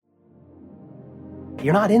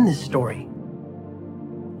You're not in this story.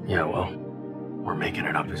 Yeah, well, we're making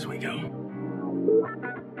it up as we go.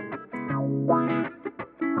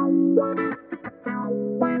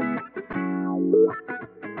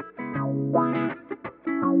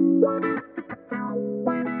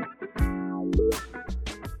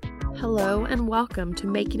 Hello and welcome to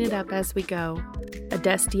Making It Up As We Go, a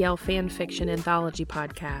Destiel fan fiction anthology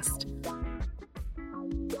podcast.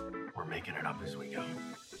 We're making it up as we go.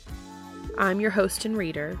 I'm your host and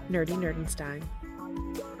reader, Nerdy Nerdenstein.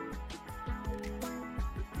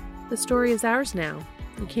 The story is ours now.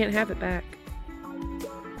 You can't have it back.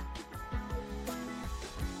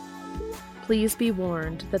 Please be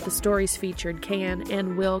warned that the stories featured can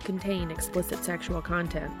and will contain explicit sexual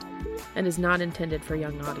content and is not intended for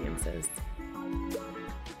young audiences.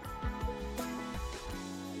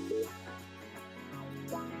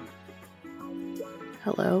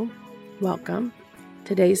 Hello, welcome.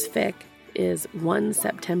 Today's fic is One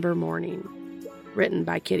September Morning, written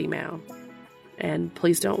by Kitty Mao. And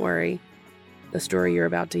please don't worry, the story you're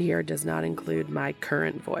about to hear does not include my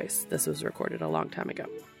current voice. This was recorded a long time ago.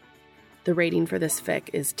 The rating for this fic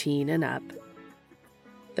is teen and up.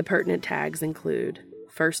 The pertinent tags include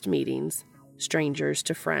first meetings, strangers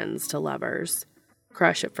to friends to lovers,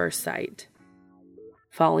 crush at first sight,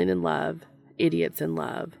 falling in love, idiots in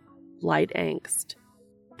love, light angst,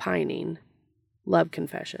 pining, love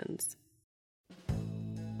confessions.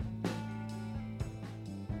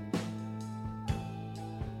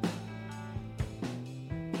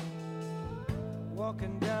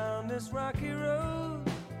 Walking down this rocky road,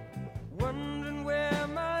 wondering where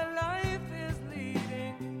my life is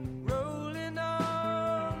leading, rolling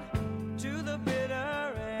on to the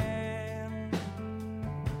bitter end.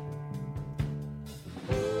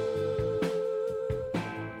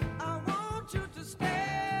 I want you to stay.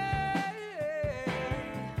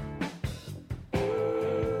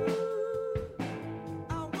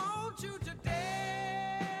 I want you today.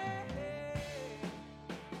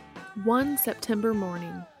 One September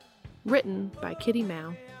Morning, written by Kitty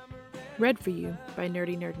Mao, read for you by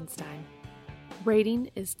Nerdy Nerdenstein. Rating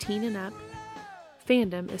is teen and up.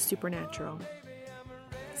 Fandom is supernatural.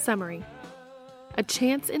 Summary. A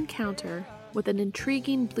chance encounter with an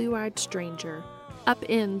intriguing blue-eyed stranger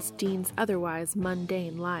upends Dean's otherwise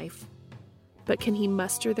mundane life. But can he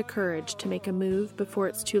muster the courage to make a move before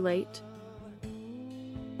it's too late?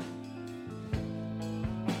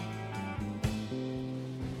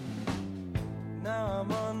 Now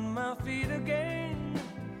I'm on my feet again.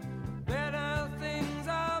 Better things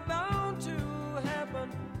are bound to happen.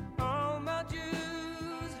 All my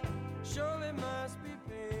dues surely must be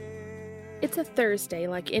paid. It's a Thursday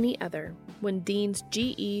like any other when Dean's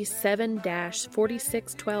GE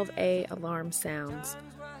 7-4612A alarm sounds,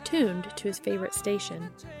 tuned to his favorite station.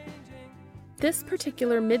 This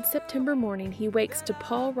particular mid-September morning, he wakes to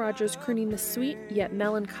Paul Rogers crooning the sweet yet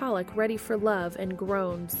melancholic Ready for Love and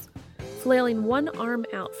groans, flailing one arm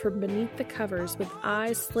out from beneath the covers with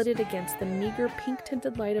eyes slitted against the meager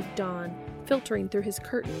pink-tinted light of dawn filtering through his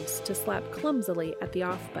curtains to slap clumsily at the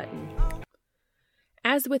off button.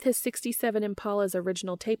 As with his 67 Impala's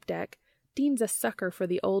original tape deck, Dean's a sucker for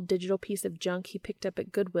the old digital piece of junk he picked up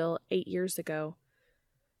at Goodwill 8 years ago.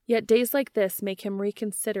 Yet days like this make him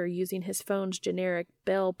reconsider using his phone's generic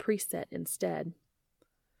Bell preset instead.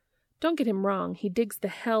 Don't get him wrong, he digs the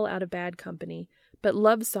hell out of Bad Company, but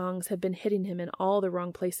love songs have been hitting him in all the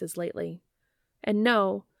wrong places lately. And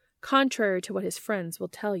no, contrary to what his friends will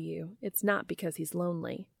tell you, it's not because he's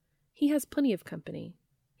lonely. He has plenty of company.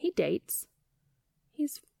 He dates.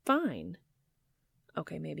 He's fine.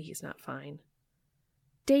 Okay, maybe he's not fine.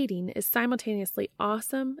 Dating is simultaneously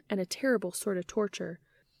awesome and a terrible sort of torture,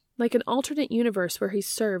 like an alternate universe where he's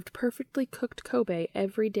served perfectly cooked Kobe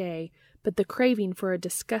every day, but the craving for a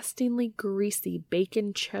disgustingly greasy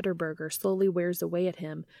bacon cheddar burger slowly wears away at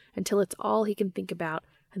him until it's all he can think about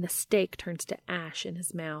and the steak turns to ash in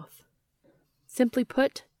his mouth. Simply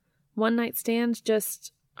put, one-night stands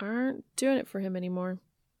just aren't doing it for him anymore.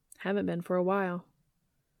 Haven't been for a while.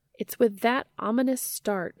 It's with that ominous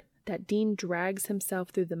start that Dean drags himself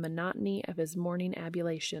through the monotony of his morning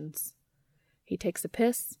ablutions. He takes a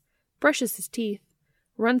piss, brushes his teeth,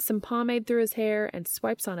 runs some pomade through his hair, and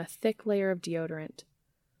swipes on a thick layer of deodorant.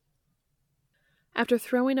 After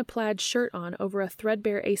throwing a plaid shirt on over a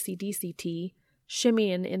threadbare AC/DC tee,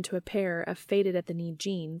 shimmying into a pair of faded-at-the-knee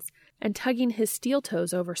jeans, and tugging his steel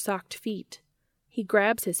toes over socked feet, he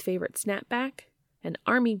grabs his favorite snapback, an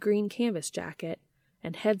army green canvas jacket,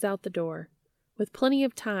 and heads out the door, with plenty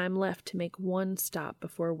of time left to make one stop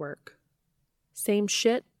before work. Same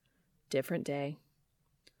shit, different day.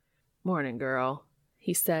 "Morning, girl,"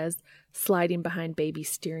 he says, sliding behind baby's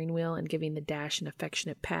steering wheel and giving the dash an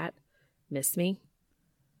affectionate pat. Miss me?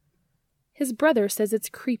 His brother says it's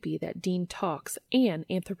creepy that Dean talks and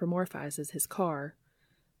anthropomorphizes his car.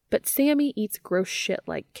 But Sammy eats gross shit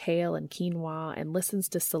like kale and quinoa and listens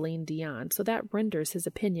to Celine Dion, so that renders his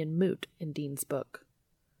opinion moot in Dean's book.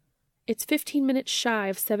 It's 15 minutes shy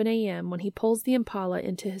of 7 a.m. when he pulls the Impala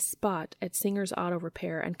into his spot at Singer's Auto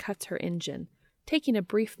Repair and cuts her engine, taking a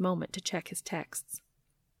brief moment to check his texts.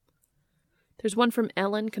 There's one from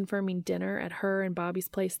Ellen confirming dinner at her and Bobby's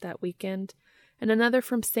place that weekend, and another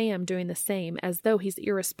from Sam doing the same, as though he's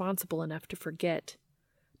irresponsible enough to forget.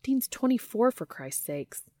 Dean's 24, for Christ's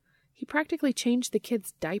sakes. He practically changed the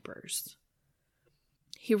kids' diapers.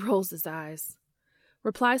 He rolls his eyes,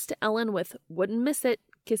 replies to Ellen with, "Wouldn't miss it,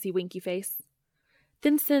 kissy winky face,"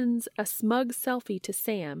 then sends a smug selfie to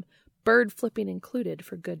Sam, bird flipping included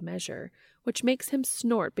for good measure, which makes him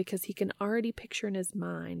snort because he can already picture in his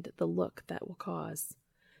mind the look that will cause.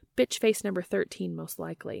 Bitch face number 13, most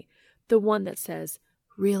likely. The one that says,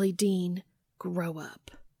 "Really, Dean? Grow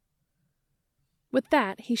up." With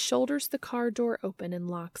that, he shoulders the car door open and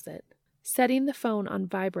locks it, setting the phone on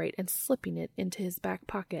vibrate and slipping it into his back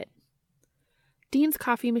pocket. Dean's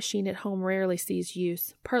coffee machine at home rarely sees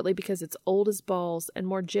use, partly because it's old as balls and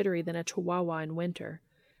more jittery than a chihuahua in winter,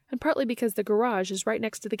 and partly because the garage is right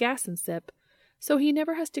next to the gas and sip, so he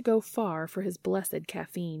never has to go far for his blessed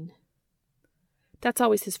caffeine. That's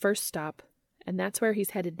always his first stop, and that's where he's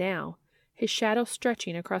headed now, his shadow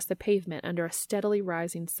stretching across the pavement under a steadily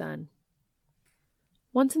rising sun.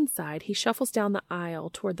 Once inside, he shuffles down the aisle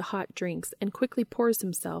toward the hot drinks and quickly pours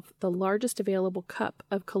himself the largest available cup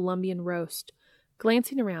of Colombian roast,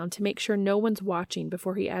 glancing around to make sure no one's watching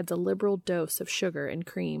before he adds a liberal dose of sugar and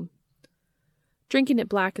cream. Drinking it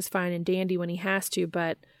black is fine and dandy when he has to,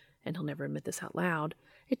 but, and he'll never admit this out loud,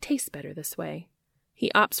 it tastes better this way.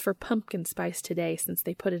 He opts for pumpkin spice today since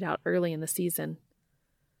they put it out early in the season.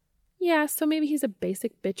 Yeah, so maybe he's a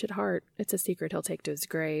basic bitch at heart. It's a secret he'll take to his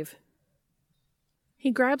grave. He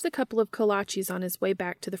grabs a couple of kolaches on his way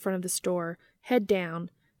back to the front of the store, head down,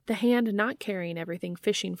 the hand not carrying everything,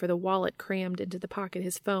 fishing for the wallet crammed into the pocket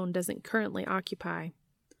his phone doesn't currently occupy.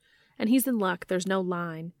 And he's in luck, there's no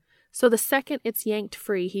line. So the second it's yanked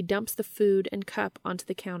free, he dumps the food and cup onto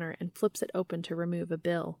the counter and flips it open to remove a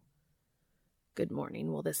bill. "Good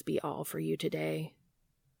morning, will this be all for you today?"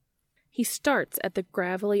 He starts at the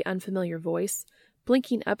gravelly, unfamiliar voice,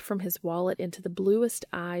 blinking up from his wallet into the bluest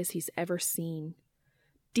eyes he's ever seen.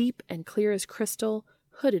 Deep and clear as crystal,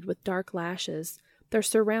 hooded with dark lashes, they're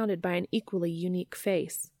surrounded by an equally unique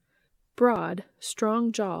face. Broad,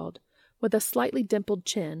 strong-jawed, with a slightly dimpled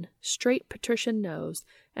chin, straight patrician nose,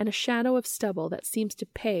 and a shadow of stubble that seems to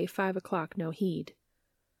pay 5 o'clock no heed.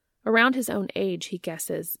 Around his own age, he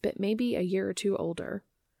guesses, but maybe a year or two older.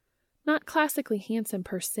 Not classically handsome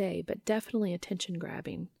per se, but definitely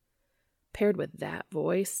attention-grabbing. Paired with that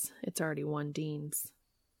voice, it's already won Dean's.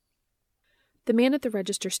 The man at the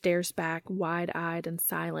register stares back, wide-eyed and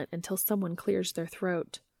silent, until someone clears their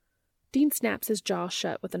throat. Dean snaps his jaw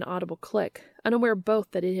shut with an audible click, unaware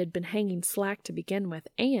both that it had been hanging slack to begin with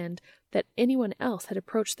and that anyone else had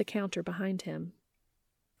approached the counter behind him.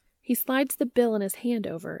 He slides the bill in his hand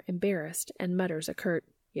over, embarrassed, and mutters a curt,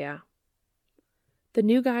 "Yeah." The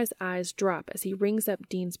new guy's eyes drop as he rings up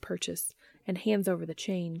Dean's purchase and hands over the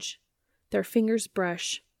change. Their fingers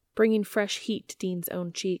brush, bringing fresh heat to Dean's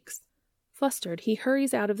own cheeks. Flustered, he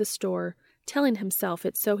hurries out of the store, telling himself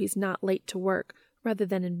it's so he's not late to work, rather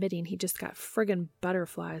than admitting he just got friggin'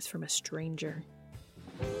 butterflies from a stranger.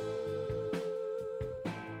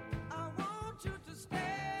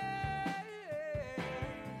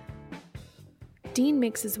 Dean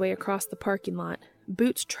makes his way across the parking lot,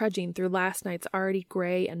 boots trudging through last night's already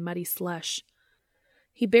gray and muddy slush.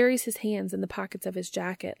 He buries his hands in the pockets of his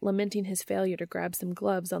jacket, lamenting his failure to grab some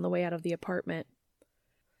gloves on the way out of the apartment.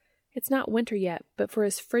 It's not winter yet, but for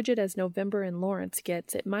as frigid as November in Lawrence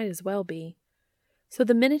gets, it might as well be. So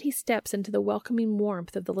the minute he steps into the welcoming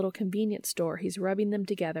warmth of the little convenience store, he's rubbing them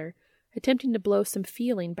together, attempting to blow some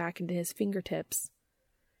feeling back into his fingertips.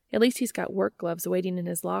 At least he's got work gloves waiting in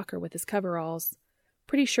his locker with his coveralls.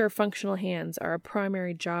 Pretty sure functional hands are a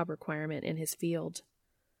primary job requirement in his field.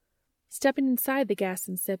 Stepping inside the gas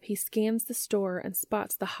and sip, he scans the store and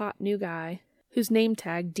spots the hot new guy, whose name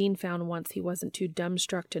tag Dean found once he wasn't too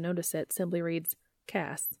dumbstruck to notice it, simply reads,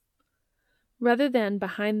 Cass. Rather than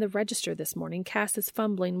behind the register this morning, Cass is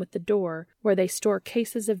fumbling with the door where they store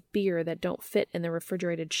cases of beer that don't fit in the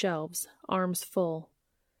refrigerated shelves, arms full.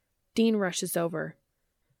 Dean rushes over.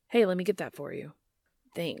 "Hey, let me get that for you."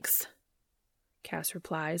 "Thanks," Cass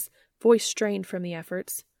replies, voice strained from the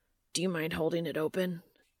efforts. Do you mind holding it open?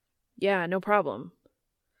 Yeah, no problem.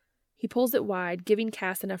 He pulls it wide, giving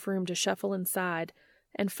Cass enough room to shuffle inside,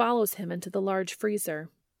 and follows him into the large freezer.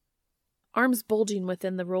 Arms bulging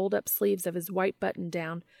within the rolled-up sleeves of his white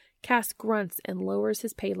button-down, Cass grunts and lowers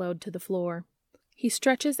his payload to the floor. He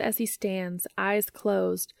stretches as he stands, eyes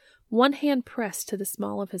closed, one hand pressed to the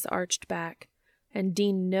small of his arched back, and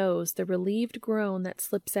Dean knows the relieved groan that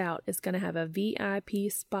slips out is going to have a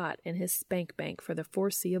VIP spot in his spank bank for the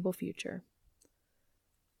foreseeable future.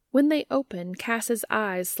 When they open, Cass's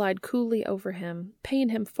eyes slide coolly over him, paying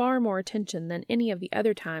him far more attention than any of the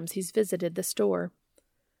other times he's visited the store.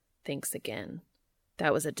 Thanks again.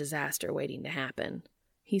 That was a disaster waiting to happen,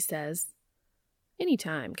 he says. Any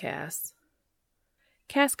time, Cass.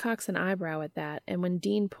 Cass cocks an eyebrow at that, and when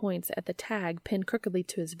Dean points at the tag pinned crookedly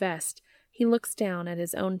to his vest, he looks down at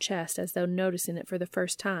his own chest as though noticing it for the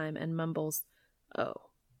first time and mumbles, "Oh."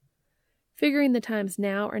 Figuring the time's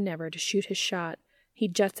now or never to shoot his shot, he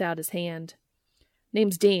juts out his hand.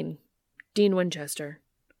 Name's Dean. Dean Winchester.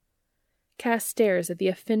 Cass stares at the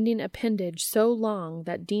offending appendage so long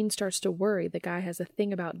that Dean starts to worry the guy has a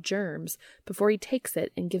thing about germs before he takes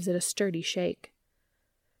it and gives it a sturdy shake.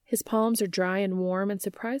 His palms are dry and warm and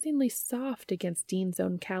surprisingly soft against Dean's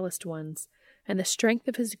own calloused ones, and the strength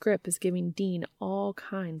of his grip is giving Dean all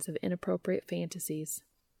kinds of inappropriate fantasies.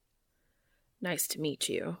 Nice to meet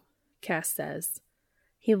you, Cass says.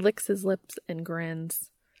 He licks his lips and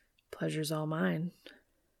grins. Pleasure's all mine.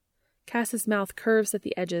 Cass's mouth curves at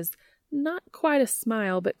the edges, not quite a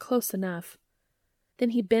smile, but close enough. Then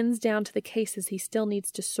he bends down to the cases he still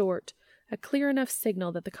needs to sort, a clear enough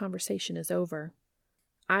signal that the conversation is over.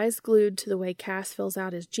 Eyes glued to the way Cass fills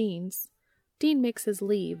out his jeans, Dean makes his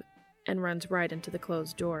leave and runs right into the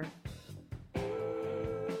closed door.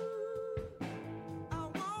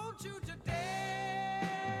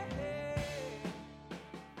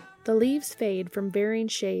 The leaves fade from varying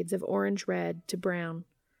shades of orange-red to brown,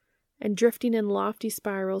 and drifting in lofty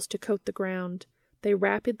spirals to coat the ground, they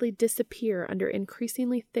rapidly disappear under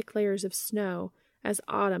increasingly thick layers of snow as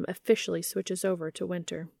autumn officially switches over to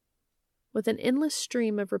winter. With an endless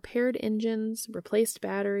stream of repaired engines, replaced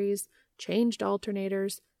batteries, changed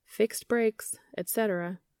alternators, fixed brakes,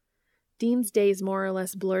 etc., Dean's days more or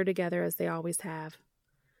less blur together as they always have.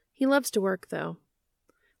 He loves to work, though.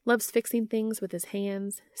 Loves fixing things with his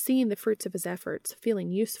hands, seeing the fruits of his efforts,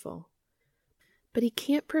 feeling useful. But he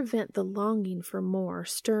can't prevent the longing for more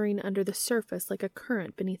stirring under the surface like a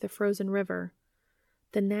current beneath a frozen river,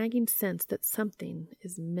 the nagging sense that something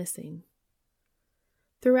is missing.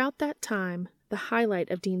 Throughout that time, the highlight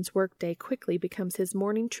of Dean's workday quickly becomes his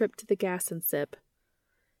morning trip to the Gas and Sip.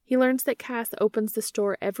 He learns that Cass opens the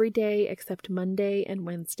store every day except Monday and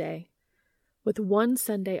Wednesday, with one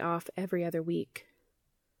Sunday off every other week.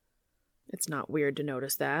 It's not weird to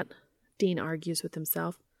notice that, Dean argues with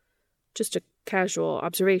himself. Just a casual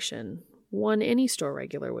observation, one any store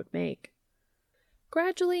regular would make.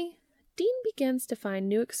 Gradually, Dean begins to find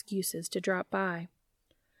new excuses to drop by.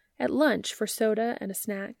 At lunch for soda and a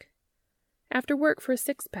snack. After work for a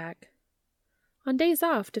six-pack. On days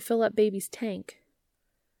off to fill up baby's tank.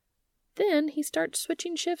 Then he starts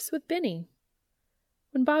switching shifts with Benny.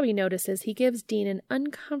 When Bobby notices, he gives Dean an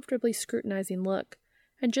uncomfortably scrutinizing look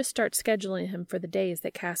and just starts scheduling him for the days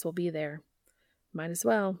that Cass will be there. Might as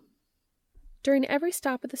well. During every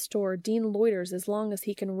stop at the store, Dean loiters as long as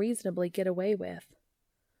he can reasonably get away with.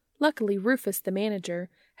 Luckily, Rufus, the manager,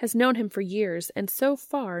 has known him for years, and so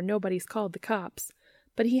far nobody's called the cops,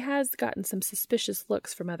 but he has gotten some suspicious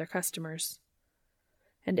looks from other customers.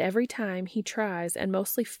 And every time he tries and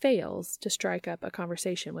mostly fails to strike up a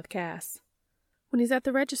conversation with Cass. When he's at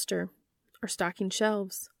the register, or stocking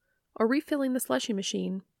shelves, or refilling the slushie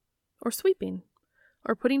machine, or sweeping,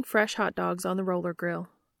 or putting fresh hot dogs on the roller grill.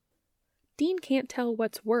 Dean can't tell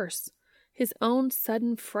what's worse, his own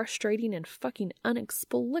sudden, frustrating, and fucking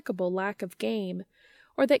inexplicable lack of game,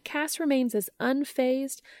 or that Cass remains as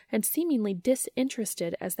unfazed and seemingly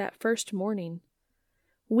disinterested as that first morning.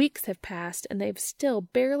 Weeks have passed, and they've still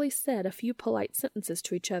barely said a few polite sentences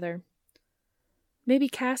to each other. Maybe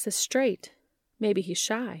Cass is straight. Maybe he's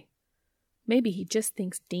shy. Maybe he just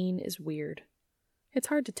thinks Dean is weird. It's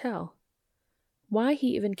hard to tell. Why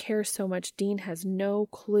he even cares so much, Dean has no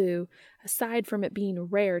clue, aside from it being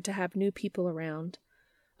rare to have new people around.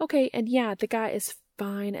 Okay, and yeah, the guy is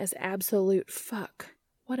fine as absolute fuck.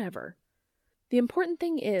 Whatever. The important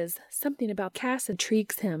thing is, something about Cass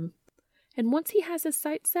intrigues him. And once he has his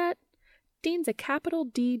sights set, Dean's a capital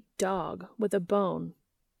D dog with a bone.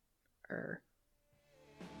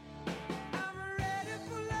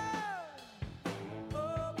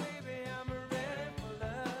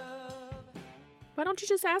 Why don't you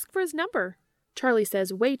just ask for his number? Charlie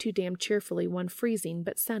says way too damn cheerfully one freezing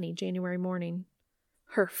but sunny January morning.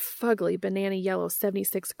 Her fugly banana yellow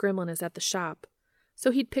 76 Gremlin is at the shop,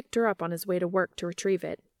 so he'd picked her up on his way to work to retrieve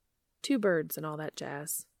it. 2 birds and all that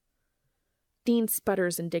jazz. Dean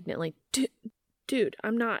sputters indignantly. Dude,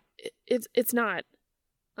 I'm not. It's not.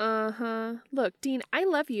 Uh-huh. Look, Dean, I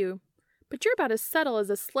love you, but you're about as subtle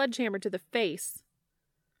as a sledgehammer to the face.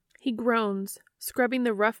 He groans, scrubbing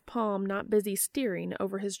the rough palm not busy steering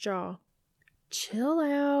over his jaw. Chill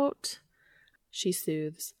out, she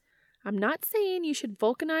soothes. I'm not saying you should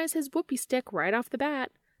vulcanize his whoopee stick right off the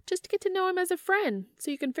bat, just to get to know him as a friend,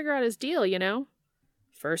 so you can figure out his deal, you know?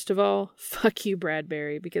 First of all, fuck you,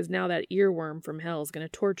 Bradbury, because now that earworm from hell is going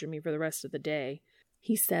to torture me for the rest of the day,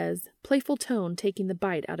 he says, playful tone taking the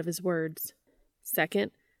bite out of his words.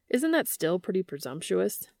 Second, isn't that still pretty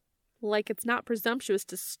presumptuous? Like it's not presumptuous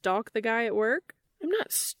to stalk the guy at work? I'm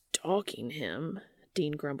not stalking him,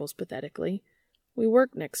 Dean grumbles pathetically. We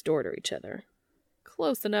work next door to each other.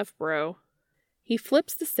 Close enough, bro. He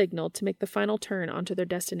flips the signal to make the final turn onto their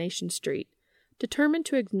destination street, determined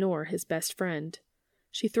to ignore his best friend.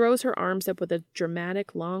 She throws her arms up with a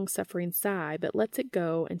dramatic, long-suffering sigh, but lets it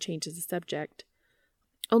go and changes the subject.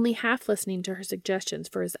 Only half listening to her suggestions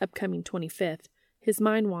for his upcoming 25th, his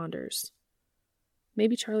mind wanders.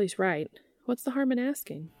 Maybe Charlie's right. What's the harm in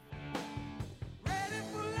asking?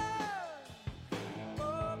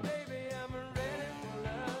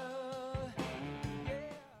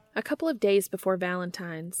 A couple of days before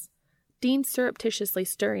Valentine's, Dean's surreptitiously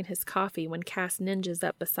stirring his coffee when Cass ninjas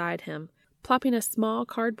up beside him, plopping a small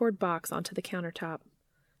cardboard box onto the countertop.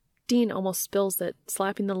 Dean almost spills it,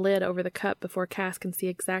 slapping the lid over the cup before Cass can see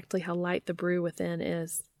exactly how light the brew within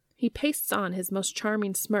is. He pastes on his most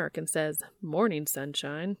charming smirk and says, "Morning,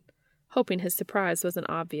 sunshine," hoping his surprise wasn't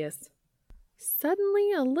obvious.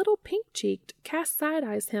 Suddenly, a little pink-cheeked, Cass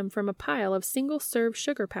side-eyes him from a pile of single-serve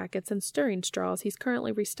sugar packets and stirring straws he's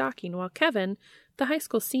currently restocking, while Kevin, the high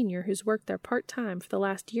school senior who's worked there part-time for the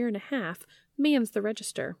last year and a half, mans the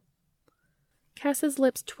register. Cass's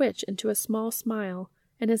lips twitch into a small smile,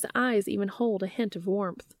 and his eyes even hold a hint of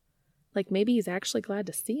warmth. Like maybe he's actually glad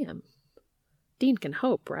to see him. Dean can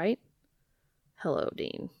hope, right? Hello,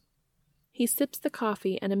 Dean. He sips the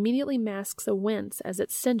coffee and immediately masks a wince as it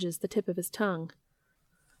singes the tip of his tongue.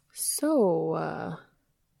 So,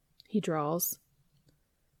 he drawls.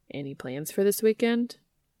 Any plans for this weekend?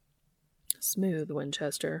 Smooth,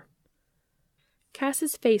 Winchester.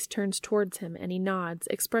 Cass's face turns towards him and he nods,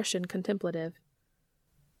 expression contemplative.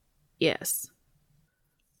 Yes.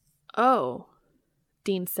 Oh,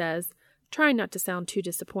 Dean says, trying not to sound too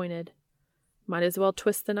disappointed. Might as well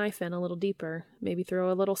twist the knife in a little deeper, maybe throw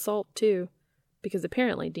a little salt, too, because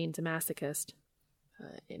apparently Dean's a masochist.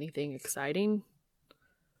 Anything exciting?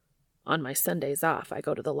 On my Sundays off, I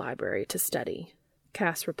go to the library to study,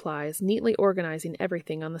 Cass replies, neatly organizing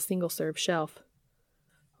everything on the single-serve shelf.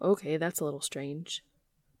 Okay, that's a little strange.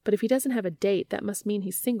 But if he doesn't have a date, that must mean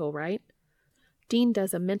he's single, right? Dean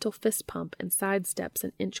does a mental fist pump and sidesteps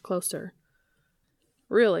an inch closer.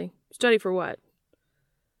 Really? Study for what?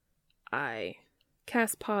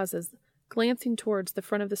 Cass pauses, glancing towards the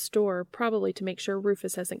front of the store, probably to make sure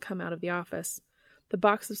Rufus hasn't come out of the office. The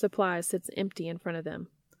box of supplies sits empty in front of them.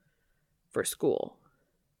 For school.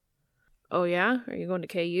 Oh yeah? Are you going to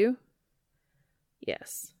KU?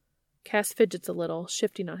 Yes. Cass fidgets a little,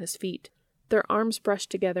 shifting on his feet. Their arms brush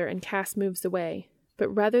together and Cass moves away, but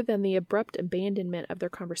rather than the abrupt abandonment of their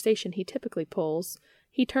conversation he typically pulls,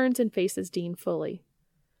 he turns and faces Dean fully.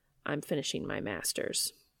 I'm finishing my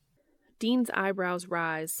master's. Dean's eyebrows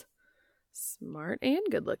rise. Smart and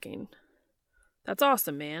good-looking. That's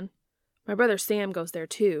awesome, man. My brother Sam goes there,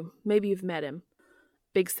 too. Maybe you've met him.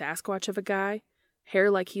 Big Sasquatch of a guy.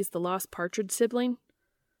 Hair like he's the lost Partridge sibling.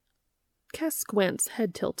 Cass squints,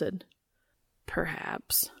 head tilted.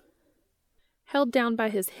 Perhaps. Held down by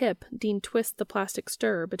his hip, Dean twists the plastic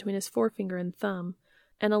stirrer between his forefinger and thumb,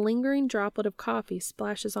 and a lingering droplet of coffee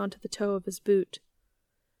splashes onto the toe of his boot.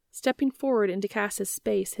 Stepping forward into Cass's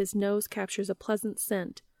space, his nose captures a pleasant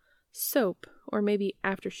scent. Soap, or maybe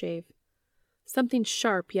aftershave. Something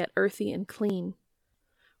sharp yet earthy and clean.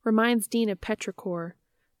 Reminds Dean of petrichor,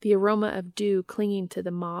 the aroma of dew clinging to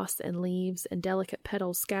the moss and leaves and delicate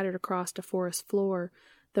petals scattered across a forest floor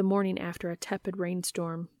the morning after a tepid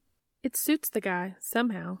rainstorm. It suits the guy,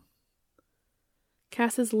 somehow.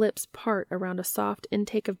 Cass's lips part around a soft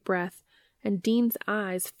intake of breath, and Dean's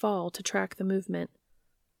eyes fall to track the movement.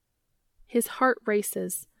 His heart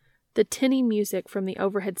races, the tinny music from the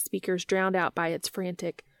overhead speakers drowned out by its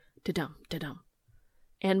frantic da-dum, da-dum,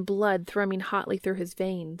 and blood thrumming hotly through his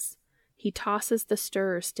veins. He tosses the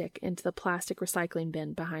stirrer stick into the plastic recycling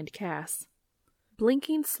bin behind Cass.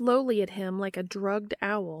 Blinking slowly at him like a drugged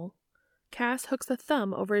owl, Cass hooks a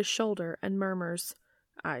thumb over his shoulder and murmurs,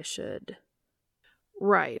 "I should."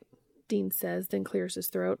 "Right," Dean says, then clears his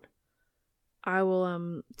throat. "I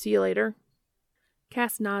will, see you later."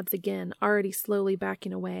 Cass nods again, already slowly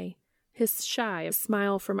backing away, his shy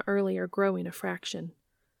smile from earlier growing a fraction.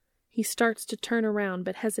 He starts to turn around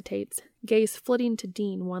but hesitates, gaze flitting to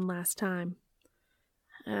Dean one last time.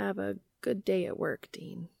 "Have a good day at work,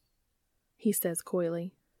 Dean," he says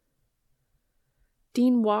coyly.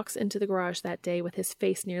 Dean walks into the garage that day with his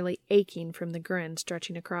face nearly aching from the grin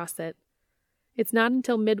stretching across it. It's not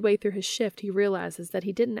until midway through his shift he realizes that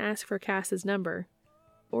he didn't ask for Cass's number,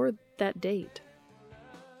 or that date.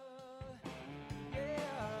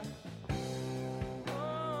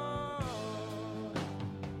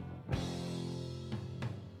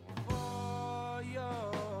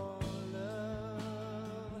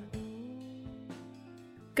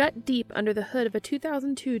 Gut deep under the hood of a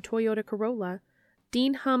 2002 Toyota Corolla,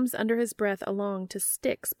 Dean hums under his breath along to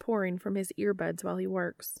Styx pouring from his earbuds while he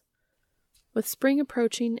works. With spring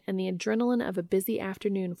approaching and the adrenaline of a busy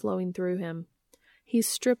afternoon flowing through him, he's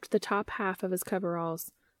stripped the top half of his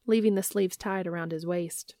coveralls, leaving the sleeves tied around his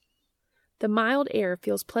waist. The mild air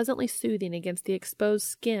feels pleasantly soothing against the exposed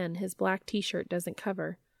skin his black t-shirt doesn't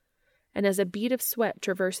cover, and as a bead of sweat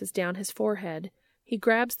traverses down his forehead, he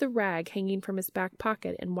grabs the rag hanging from his back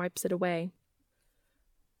pocket and wipes it away.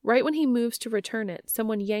 Right when he moves to return it,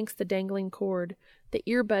 someone yanks the dangling cord, the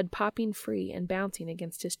earbud popping free and bouncing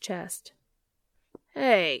against his chest.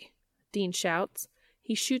 "Hey!" Dean shouts.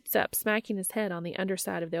 He shoots up, smacking his head on the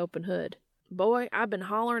underside of the open hood. "Boy, I've been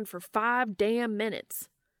hollering for 5 damn minutes,"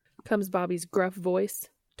 comes Bobby's gruff voice.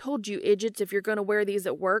 "Told you idiots if you're going to wear these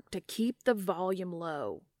at work to keep the volume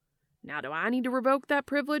low. Now do I need to revoke that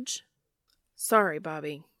privilege?" "Sorry,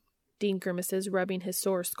 Bobby," Dean grimaces, rubbing his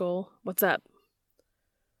sore skull. "What's up?"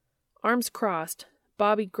 Arms crossed,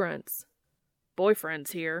 Bobby grunts.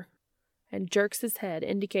 "Boyfriend's here," and jerks his head,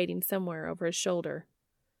 indicating somewhere over his shoulder.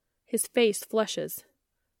 His face flushes.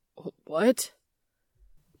 "What?"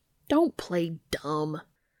 "Don't play dumb,"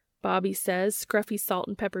 Bobby says, scruffy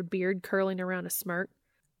salt-and-pepper beard curling around a smirk.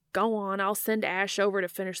 "Go on, I'll send Ash over to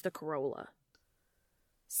finish the Corolla."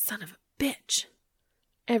 Son of a bitch.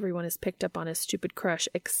 Everyone has picked up on his stupid crush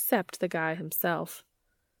except the guy himself.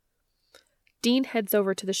 Dean heads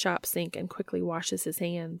over to the shop sink and quickly washes his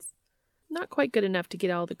hands. Not quite good enough to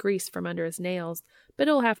get all the grease from under his nails, but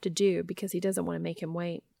it'll have to do because he doesn't want to make him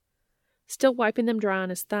wait. Still wiping them dry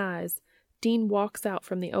on his thighs, Dean walks out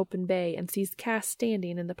from the open bay and sees Cass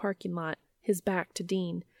standing in the parking lot, his back to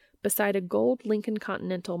Dean, beside a gold Lincoln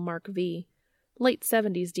Continental Mark V. Late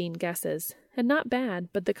 70s, Dean guesses. And not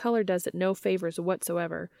bad, but the color does it no favors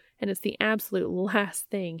whatsoever, and it's the absolute last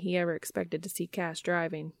thing he ever expected to see Cass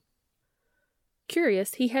driving.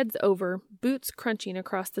 Curious, he heads over, boots crunching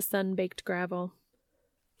across the sun-baked gravel.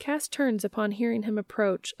 Cass turns upon hearing him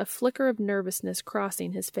approach, a flicker of nervousness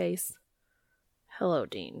crossing his face. "Hello,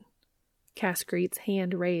 Dean," Cass greets,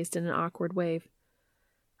 hand raised in an awkward wave.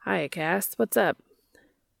 "Hiya, Cass. What's up?"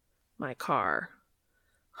 "My car."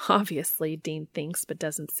 Obviously, Dean thinks but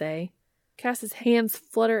doesn't say. Cass's hands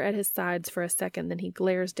flutter at his sides for a second, then he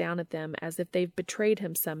glares down at them as if they've betrayed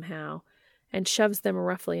him somehow, and shoves them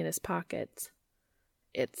roughly in his pockets.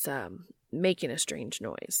 "It's, making a strange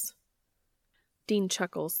noise." Dean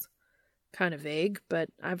chuckles. "Kind of vague, but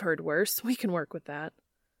I've heard worse. We can work with that."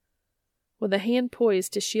 With a hand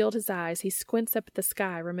poised to shield his eyes, he squints up at the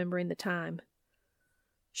sky, remembering the time.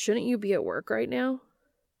 "Shouldn't you be at work right now?"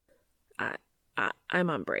 I'm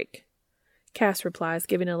on break," Cass replies,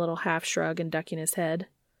 giving a little half shrug and ducking his head.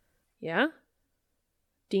 "Yeah?"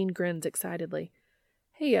 Dean grins excitedly.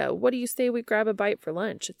 "Hey, what do you say we grab a bite for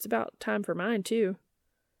lunch? It's about time for mine, too."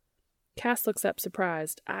 Cass looks up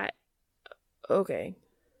surprised. Okay.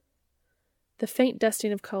 The faint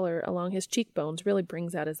dusting of color along his cheekbones really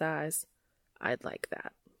brings out his eyes. "I'd like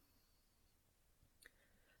that."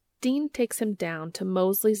 Dean takes him down to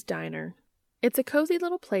Mosley's Diner. It's a cozy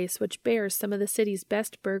little place which bears some of the city's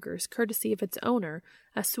best burgers, courtesy of its owner,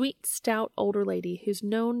 a sweet, stout older lady who's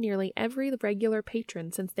known nearly every regular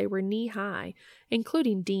patron since they were knee-high,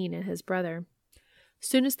 including Dean and his brother.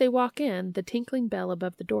 Soon as they walk in, the tinkling bell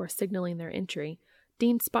above the door signaling their entry,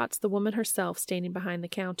 Dean spots the woman herself standing behind the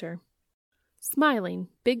counter. Smiling,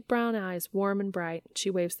 big brown eyes warm and bright,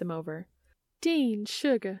 she waves them over. "Dean,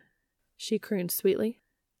 sugar," she croons sweetly.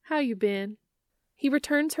 "How you been?" He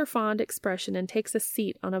returns her fond expression and takes a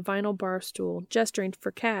seat on a vinyl bar stool, gesturing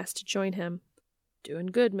for Cass to join him. "Doing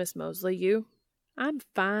good, Miss Mosley. You?" "I'm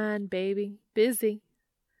fine, baby. Busy."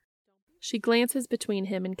 She glances between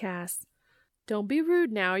him and Cass. Don't be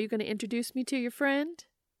rude now. Are you going to introduce me to your friend?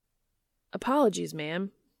 Apologies,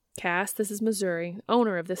 ma'am. Cass, this is Missouri,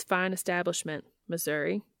 owner of this fine establishment.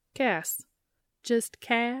 Missouri. Cass. Just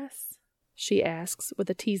Cass? She asks with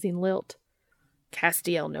a teasing lilt.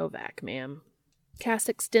 Castiel Novak, ma'am. Cass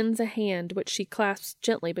extends a hand, which she clasps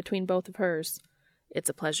gently between both of hers. It's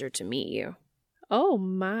a pleasure to meet you. Oh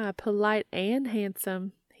my, polite and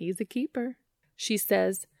handsome. He's a keeper, she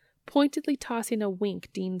says, pointedly tossing a wink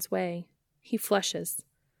Dean's way. He flushes.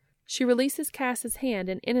 She releases Cass's hand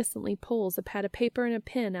and innocently pulls a pad of paper and a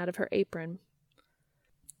pen out of her apron.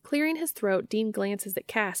 Clearing his throat, Dean glances at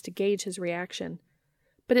Cass to gauge his reaction.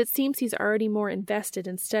 But it seems he's already more invested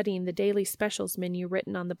in studying the daily specials menu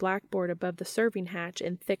written on the blackboard above the serving hatch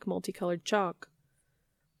in thick multicolored chalk.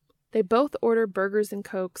 They both order burgers and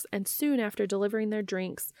cokes, and soon after delivering their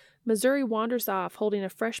drinks, Missouri wanders off holding a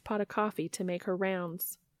fresh pot of coffee to make her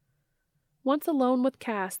rounds. Once alone with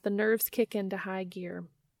Cass, the nerves kick into high gear.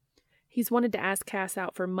 He's wanted to ask Cass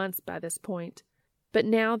out for months by this point, but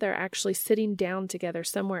now they're actually sitting down together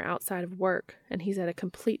somewhere outside of work, and he's at a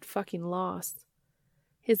complete fucking loss.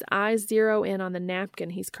 His eyes zero in on the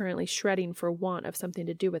napkin he's currently shredding for want of something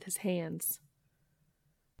to do with his hands.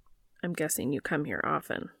 I'm guessing you come here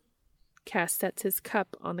often. Cass sets his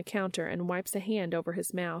cup on the counter and wipes a hand over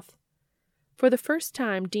his mouth. For the first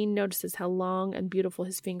time, Dean notices how long and beautiful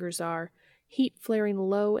his fingers are, heat flaring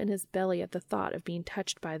low in his belly at the thought of being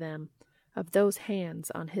touched by them, of those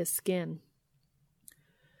hands on his skin.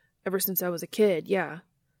 Ever since I was a kid, yeah.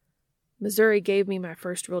 Missouri gave me my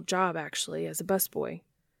first real job, actually, as a busboy.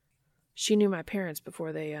 She knew my parents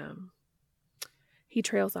before they, He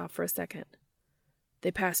trails off for a second.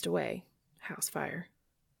 They passed away. House fire.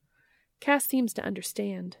 Cass seems to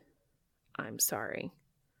understand. I'm sorry.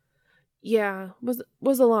 Yeah,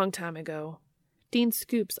 was a long time ago. Dean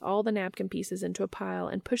scoops all the napkin pieces into a pile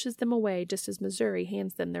and pushes them away just as Missouri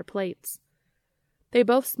hands them their plates. They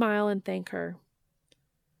both smile and thank her.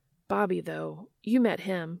 Bobby, though, you met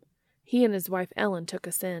him. He and his wife Ellen took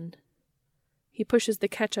us in. He pushes the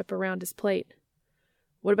ketchup around his plate.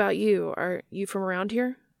 What about you? Are you from around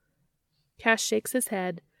here? Cass shakes his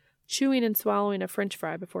head, chewing and swallowing a French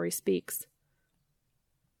fry before he speaks.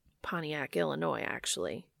 Pontiac, Illinois,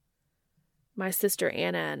 actually. My sister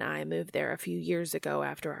Anna and I moved there a few years ago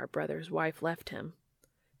after our brother's wife left him.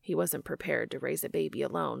 He wasn't prepared to raise a baby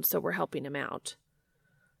alone, so we're helping him out.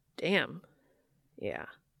 Damn. Yeah.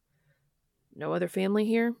 No other family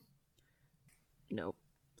here? Nope.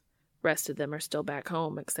 Rest of them are still back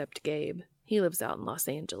home, except Gabe. He lives out in Los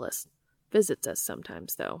Angeles. Visits us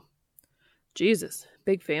sometimes, though. Jesus,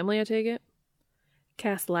 big family, I take it?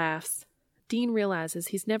 Cass laughs. Dean realizes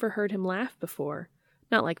he's never heard him laugh before.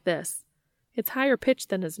 Not like this. It's higher pitched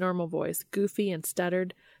than his normal voice, goofy and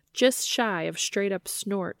stuttered, just shy of straight-up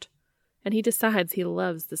snort. And he decides he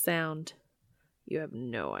loves the sound. You have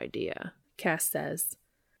no idea, Cass says.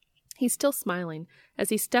 He's still smiling as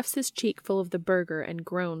he stuffs his cheek full of the burger and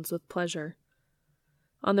groans with pleasure.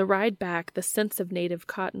 On the ride back, the scents of native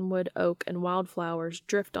cottonwood, oak, and wildflowers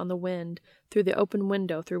drift on the wind through the open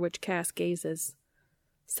window through which Cass gazes.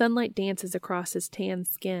 Sunlight dances across his tan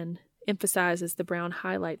skin, emphasizes the brown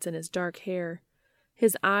highlights in his dark hair.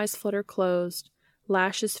 His eyes flutter closed,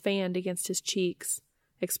 lashes fanned against his cheeks,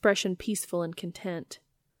 expression peaceful and content.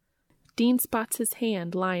 Dean spots his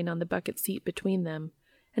hand lying on the bucket seat between them,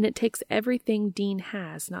 and it takes everything Dean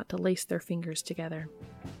has not to lace their fingers together.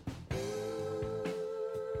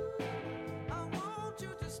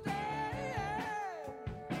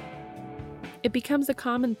 It becomes a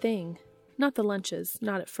common thing. Not the lunches,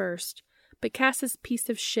 not at first, but Cass's piece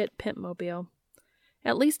of shit pimpmobile.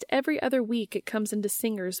 At least every other week it comes into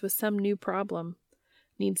Singer's with some new problem.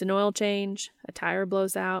 Needs an oil change, a tire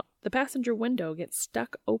blows out, the passenger window gets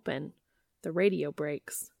stuck open, the radio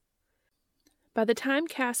breaks. By the time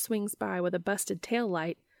Cass swings by with a busted tail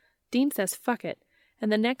light, Dean says fuck it,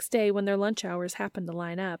 and the next day when their lunch hours happen to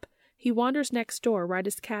line up, he wanders next door right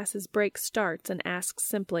as Cass's brake starts and asks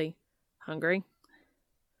simply, Hungry?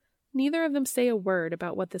 Neither of them say a word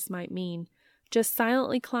about what this might mean, just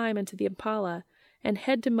silently climb into the Impala and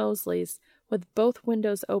head to Mosley's with both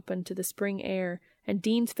windows open to the spring air and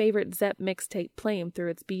Dean's favorite Zepp mixtape playing through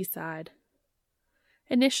its B-side.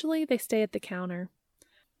 Initially, they stay at the counter.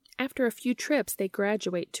 After a few trips, they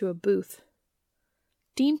graduate to a booth.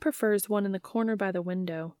 Dean prefers one in the corner by the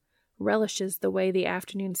window, relishes the way the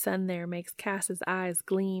afternoon sun there makes Cass's eyes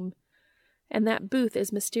gleam, and that booth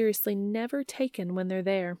is mysteriously never taken when they're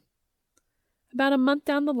there. About a month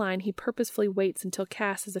down the line, he purposefully waits until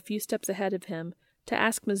Cass is a few steps ahead of him to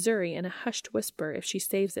ask Missouri in a hushed whisper if she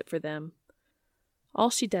saves it for them. All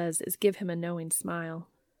she does is give him a knowing smile.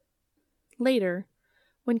 Later,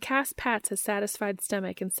 when Cass pats his satisfied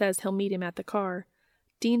stomach and says he'll meet him at the car,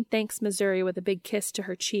 Dean thanks Missouri with a big kiss to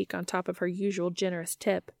her cheek on top of her usual generous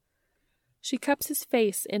tip. She cups his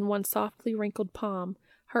face in one softly wrinkled palm,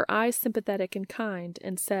 her eyes sympathetic and kind,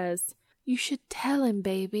 and says, "You should tell him,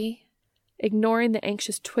 baby." Ignoring the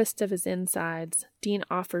anxious twist of his insides, Dean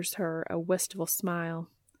offers her a wistful smile.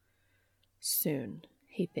 Soon,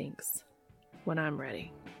 he thinks, when I'm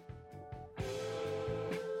ready.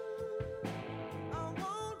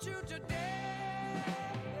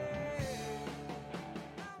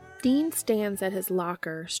 Dean stands at his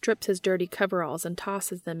locker, strips his dirty coveralls, and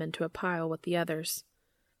tosses them into a pile with the others.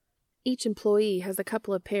 Each employee has a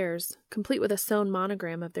couple of pairs, complete with a sewn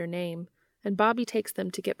monogram of their name, and Bobby takes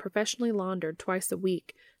them to get professionally laundered twice a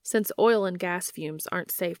week, since oil and gas fumes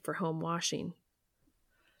aren't safe for home washing.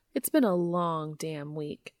 It's been a long damn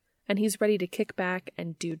week, and he's ready to kick back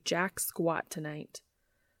and do jack squat tonight.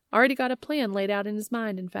 Already got a plan laid out in his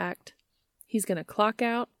mind, in fact. He's going to clock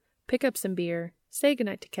out, pick up some beer, say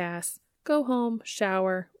goodnight to Cass, go home,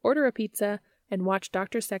 shower, order a pizza, and watch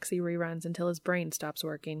Dr. Sexy reruns until his brain stops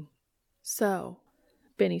working. "So,"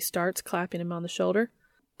 Benny starts, clapping him on the shoulder,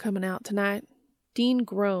 "coming out tonight?" Dean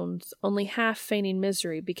groans, only half feigning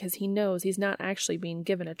misery because he knows he's not actually being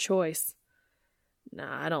given a choice.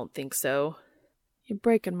 "Nah, I don't think so." "You're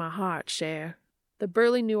breaking my heart, Cher," the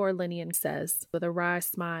burly New Orleanian says, with a wry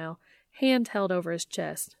smile, hand held over his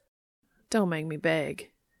chest. "Don't make me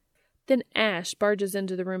beg." Then Ash barges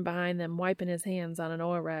into the room behind them, wiping his hands on an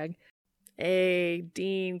oil rag. "Hey,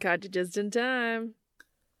 Dean, caught you just in time."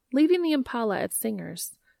 Leaving the Impala at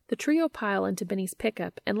Singer's, the trio pile into Benny's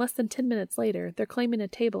pickup, and less than 10 minutes later, they're claiming a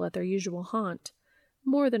table at their usual haunt,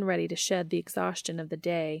 more than ready to shed the exhaustion of the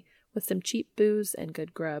day with some cheap booze and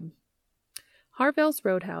good grub. Harvell's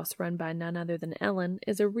Roadhouse, run by none other than Ellen,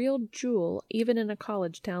 is a real jewel even in a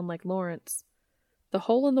college town like Lawrence. The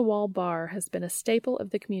hole-in-the-wall bar has been a staple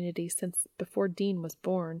of the community since before Dean was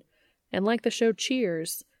born, and like the show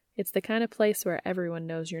Cheers, it's the kind of place where everyone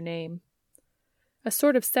knows your name. A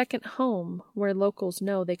sort of second home where locals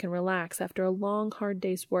know they can relax after a long, hard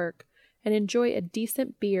day's work and enjoy a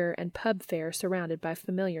decent beer and pub fare surrounded by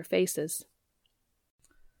familiar faces.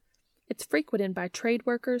 It's frequented by trade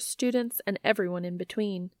workers, students, and everyone in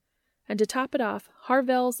between. And to top it off,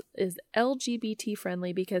 Harvell's is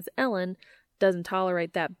LGBT-friendly because Ellen doesn't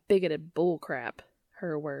tolerate that bigoted bullcrap,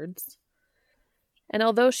 her words. And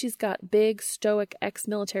although she's got big, stoic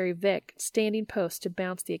ex-military Vic standing post to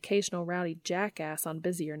bounce the occasional rowdy jackass on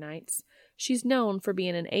busier nights, she's known for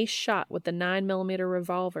being an ace shot with the 9mm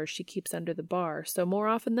revolver she keeps under the bar, so more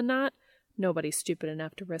often than not, nobody's stupid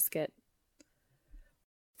enough to risk it.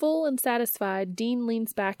 Full and satisfied, Dean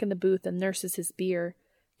leans back in the booth and nurses his beer,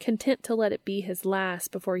 content to let it be his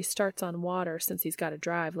last before he starts on water since he's got to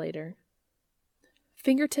drive later.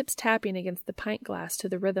 Fingertips tapping against the pint glass to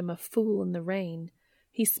the rhythm of Fool in the Rain,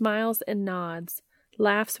 he smiles and nods,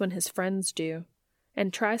 laughs when his friends do,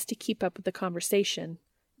 and tries to keep up with the conversation,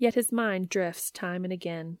 yet his mind drifts time and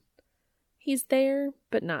again. He's there,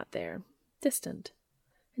 but not there, distant,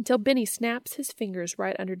 until Benny snaps his fingers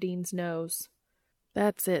right under Dean's nose.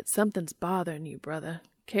 "That's it, something's bothering you, brother.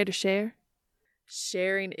 Care to share?"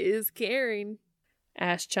 "Sharing is caring,"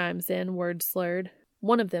 Ash chimes in, word slurred.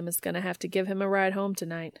 One of them is going to have to give him a ride home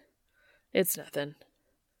tonight. "It's nothing."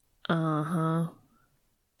 "Uh-huh,"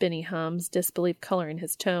 Benny hums, disbelief coloring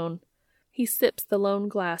his tone. He sips the lone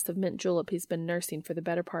glass of mint julep he's been nursing for the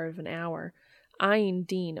better part of an hour, eyeing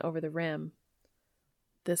Dean over the rim.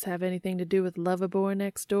 "This have anything to do with Loverboy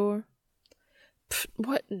next door?" "Pfft,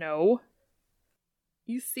 what? No."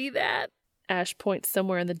 "You see that?" Ash points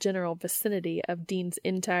somewhere in the general vicinity of Dean's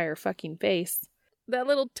entire fucking face. "That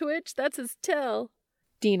little twitch? That's his tell."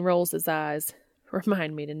 Dean rolls his eyes.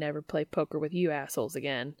 "Remind me to never play poker with you assholes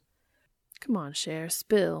again." "Come on, Cher,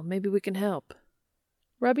 spill. Maybe we can help."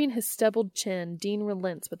 Rubbing his stubbled chin, Dean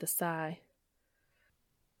relents with a sigh.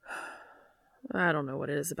 "I don't know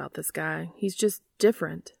what it is about this guy. He's just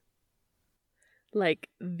different." "Like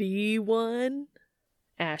the one?"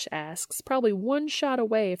 Ash asks, probably one shot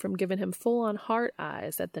away from giving him full-on heart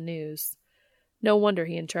eyes at the news. No wonder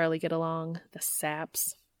he and Charlie get along, the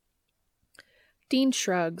saps. Dean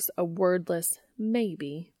shrugs, a wordless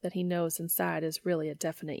maybe that he knows inside is really a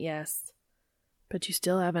definite yes. "But you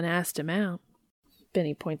still haven't asked him out,"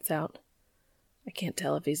 Benny points out. "I can't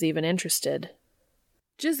tell if he's even interested."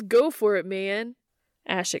 "Just go for it, man,"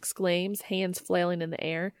 Ash exclaims, hands flailing in the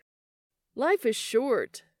air. "Life is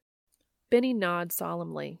short." Benny nods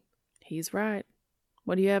solemnly. "He's right.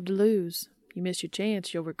 What do you have to lose? You miss your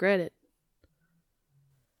chance, you'll regret it."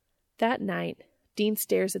 That night, Dean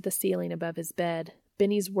stares at the ceiling above his bed,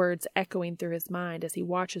 Benny's words echoing through his mind as he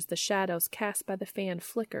watches the shadows cast by the fan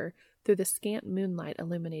flicker through the scant moonlight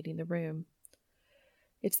illuminating the room.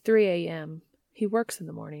 It's 3 a.m. He works in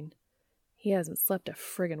the morning. He hasn't slept a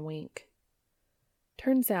friggin' wink.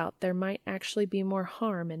 Turns out there might actually be more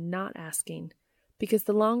harm in not asking, because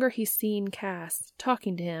the longer he's seen Cass,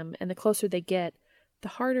 talking to him, and the closer they get, the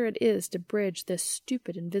harder it is to bridge this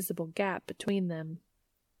stupid invisible gap between them.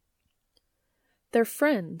 They're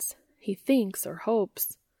friends, he thinks or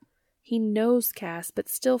hopes. He knows Cass, but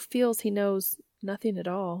still feels he knows nothing at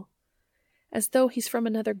all. As though he's from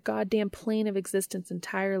another goddamn plane of existence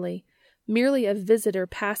entirely, merely a visitor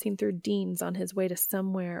passing through Dean's on his way to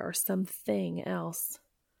somewhere or something else.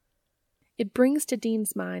 It brings to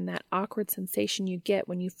Dean's mind that awkward sensation you get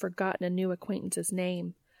when you've forgotten a new acquaintance's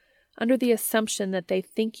name. Under the assumption that they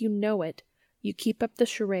think you know it, you keep up the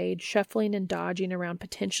charade, shuffling and dodging around,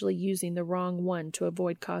 potentially using the wrong one to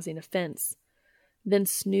avoid causing offense. Then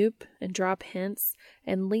snoop and drop hints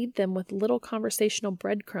and lead them with little conversational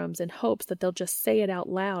breadcrumbs in hopes that they'll just say it out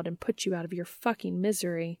loud and put you out of your fucking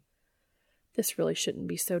misery. This really shouldn't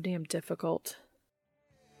be so damn difficult.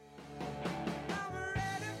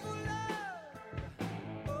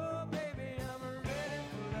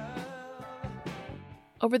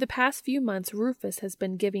 Over the past few months, Rufus has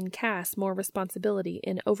been giving Cass more responsibility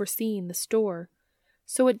in overseeing the store,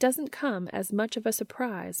 so it doesn't come as much of a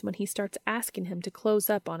surprise when he starts asking him to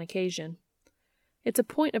close up on occasion. It's a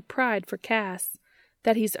point of pride for Cass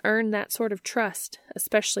that he's earned that sort of trust,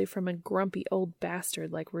 especially from a grumpy old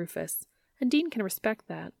bastard like Rufus, and Dean can respect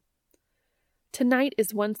that. Tonight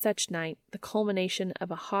is one such night, the culmination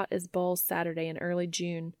of a hot-as-balls Saturday in early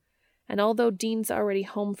June, and although Dean's already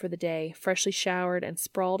home for the day, freshly showered and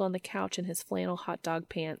sprawled on the couch in his flannel hot dog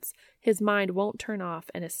pants, his mind won't turn off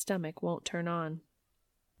and his stomach won't turn on.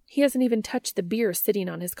 He hasn't even touched the beer sitting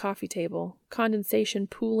on his coffee table, condensation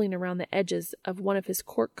pooling around the edges of one of his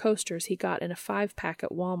cork coasters he got in a 5-pack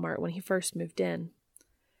at Walmart when he first moved in.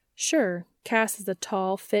 Sure, Cass is a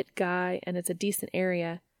tall, fit guy, and it's a decent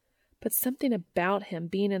area, but something about him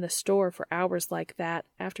being in the store for hours like that,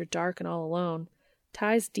 after dark and all alone,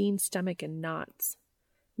 ties Dean's stomach in knots.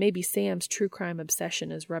 Maybe Sam's true crime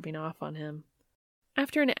obsession is rubbing off on him.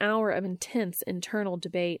 After an hour of intense internal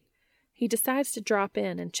debate, he decides to drop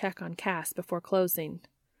in and check on Cass before closing.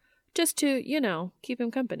 Just to, keep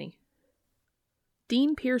him company.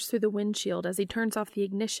 Dean peers through the windshield as he turns off the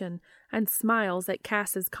ignition and smiles at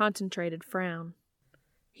Cass's concentrated frown.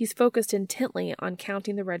 He's focused intently on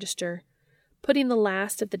counting the register, putting the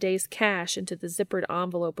last of the day's cash into the zippered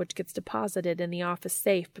envelope which gets deposited in the office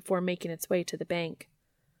safe before making its way to the bank.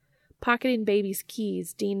 Pocketing Baby's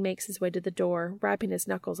keys, Dean makes his way to the door, rapping his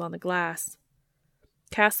knuckles on the glass.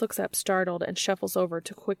 Cass looks up startled and shuffles over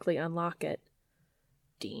to quickly unlock it.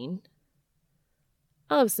 Dean?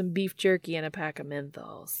 I'll have some beef jerky and a pack of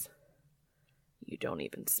menthols. You don't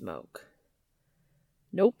even smoke.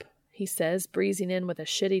 Nope, he says, breezing in with a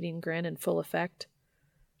shit-eating grin in full effect.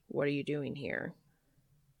 What are you doing here?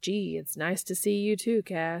 Gee, it's nice to see you too,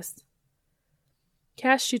 Cass.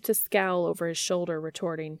 Cass shoots a scowl over his shoulder,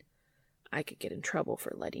 retorting, I could get in trouble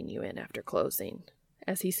for letting you in after closing,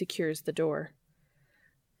 as he secures the door.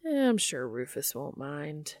 I'm sure Rufus won't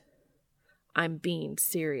mind. I'm being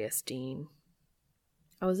serious, Dean.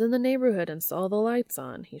 I was in the neighborhood and saw the lights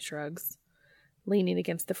on, he shrugs, leaning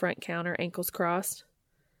against the front counter, ankles crossed.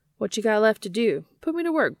 What you got left to do? Put me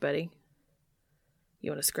to work, buddy.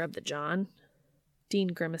 You want to scrub the John? Dean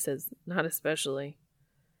grimaces. Not especially.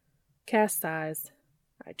 Cass sighs.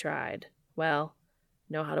 I tried. Well,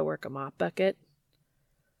 know how to work a mop bucket?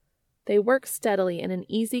 They work steadily in an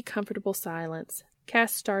easy, comfortable silence,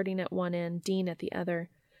 Cass starting at one end, Dean at the other,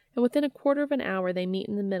 and within a quarter of an hour they meet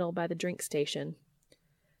in the middle by the drink station.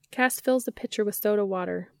 Cass fills the pitcher with soda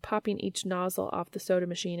water, popping each nozzle off the soda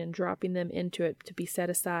machine and dropping them into it to be set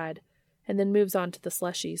aside, and then moves on to the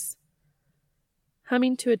slushies.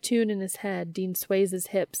 Humming to a tune in his head, Dean sways his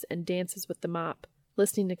hips and dances with the mop,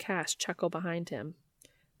 listening to Cass chuckle behind him.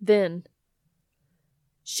 Then,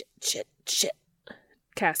 Shit,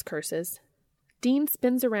 Cass curses. Dean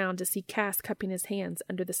spins around to see Cass cupping his hands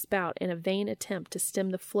under the spout in a vain attempt to stem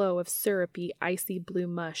the flow of syrupy, icy blue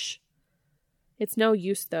mush. It's no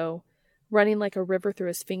use, though, running like a river through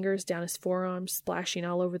his fingers, down his forearms, splashing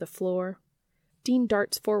all over the floor. Dean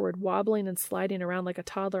darts forward, wobbling and sliding around like a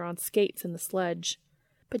toddler on skates in the sludge.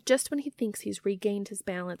 But just when he thinks he's regained his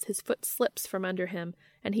balance, his foot slips from under him,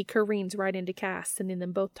 and he careens right into Cass, sending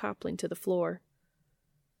them both toppling to the floor.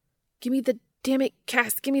 Damn it,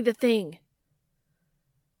 Cass, give me the thing!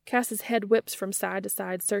 Cass's head whips from side to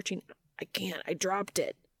side, searching. I can't, I dropped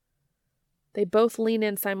it. They both lean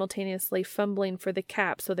in simultaneously, fumbling for the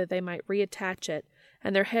cap so that they might reattach it,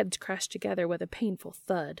 and their heads crash together with a painful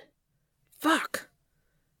thud. Fuck!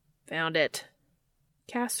 Found it.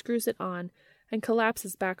 Cass screws it on and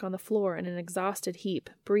collapses back on the floor in an exhausted heap,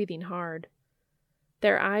 breathing hard.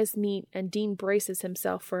 Their eyes meet, and Dean braces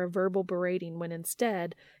himself for a verbal berating when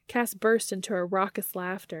instead, Cass bursts into a raucous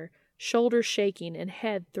laughter, shoulders shaking and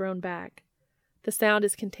head thrown back. The sound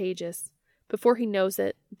is contagious. Before he knows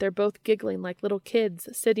it, they're both giggling like little kids,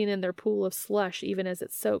 sitting in their pool of slush even as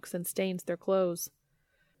it soaks and stains their clothes.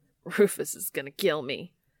 Rufus is gonna kill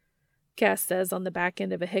me, Cass says on the back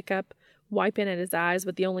end of a hiccup, wiping at his eyes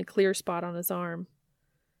with the only clear spot on his arm.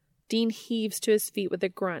 Dean heaves to his feet with a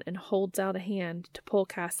grunt and holds out a hand to pull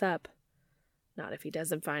Cass up. Not if he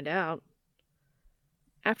doesn't find out.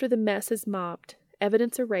 After the mess is mopped,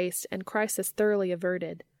 evidence erased, and crisis thoroughly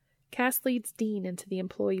averted, Cass leads Dean into the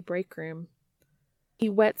employee break room. He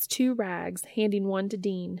wets 2 rags, handing one to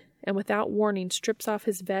Dean, and without warning strips off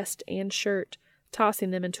his vest and shirt,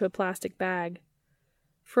 tossing them into a plastic bag.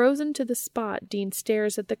 Frozen to the spot, Dean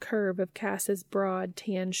stares at the curve of Cass's broad,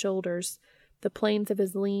 tan shoulders, the planes of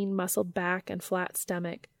his lean, muscled back and flat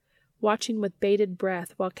stomach, watching with bated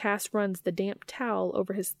breath while Cass runs the damp towel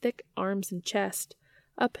over his thick arms and chest,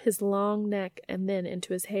 up his long neck and then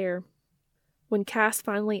into his hair. When Cass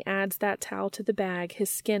finally adds that towel to the bag, his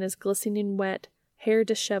skin is glistening wet, hair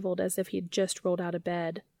disheveled as if he'd just rolled out of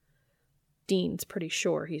bed. Dean's pretty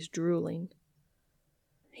sure he's drooling.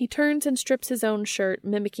 He turns and strips his own shirt,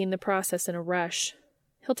 mimicking the process in a rush.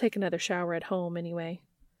 He'll take another shower at home anyway.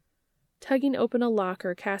 Tugging open a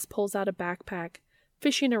locker, Cass pulls out a backpack,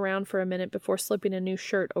 fishing around for a minute before slipping a new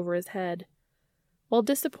shirt over his head. While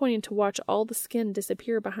disappointing to watch all the skin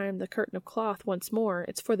disappear behind the curtain of cloth once more,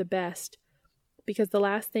 it's for the best, because the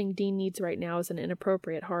last thing Dean needs right now is an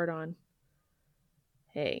inappropriate hard-on.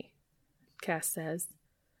 Hey, Cass says.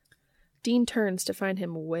 Dean turns to find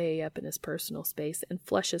him way up in his personal space and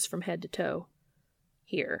flushes from head to toe.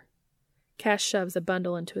 Here. Cass shoves a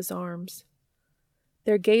bundle into his arms.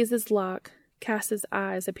 Their gazes lock, Cass's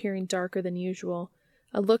eyes appearing darker than usual,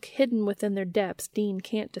 a look hidden within their depths Dean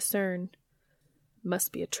can't discern.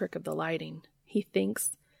 Must be a trick of the lighting, he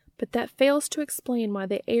thinks, but that fails to explain why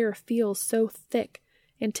the air feels so thick,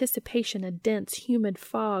 anticipation a dense, humid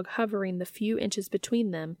fog hovering the few inches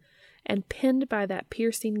between them, and pinned by that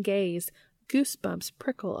piercing gaze, goosebumps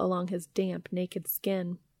prickle along his damp, naked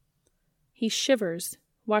skin. He shivers,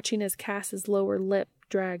 watching as Cass's lower lip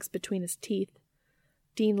drags between his teeth.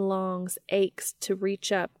 Dean longs, aches to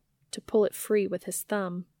reach up, to pull it free with his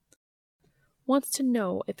thumb. Wants to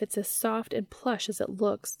know if it's as soft and plush as it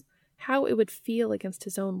looks, how it would feel against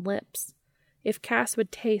his own lips, if Cass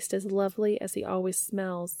would taste as lovely as he always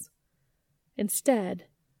smells. Instead,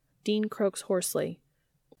 Dean croaks hoarsely.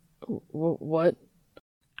 What?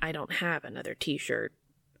 I don't have another t-shirt,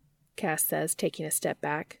 Cass says, taking a step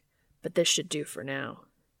back, but this should do for now.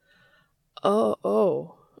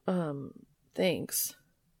 Thanks.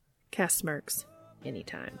 Cass smirks.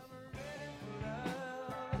 Anytime.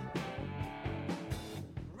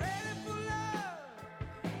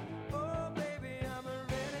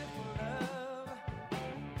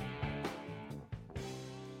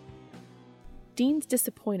 Dean's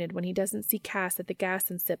disappointed when he doesn't see Cass at the Gas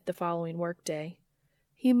and Sip the following workday.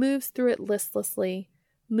 He moves through it listlessly,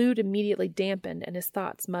 mood immediately dampened and his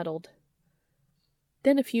thoughts muddled.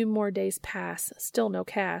 Then a few more days pass, still no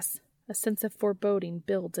Cass. A sense of foreboding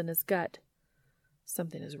builds in his gut.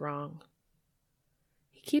 Something is wrong.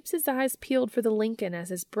 He keeps his eyes peeled for the Lincoln as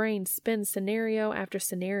his brain spins scenario after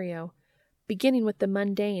scenario, beginning with the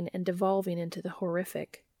mundane and devolving into the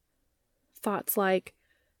horrific. Thoughts like,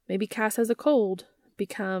 maybe Cass has a cold,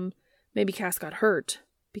 become, maybe Cass got hurt,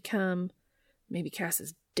 become, maybe Cass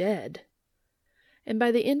is dead. And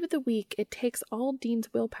by the end of the week, it takes all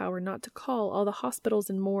Dean's willpower not to call all the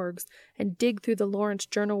hospitals and morgues and dig through the Lawrence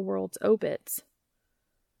Journal World's obits.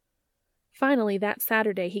 Finally, that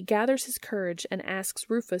Saturday, he gathers his courage and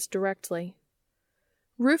asks Rufus directly.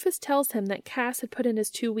 Rufus tells him that Cass had put in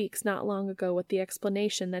his 2 weeks not long ago with the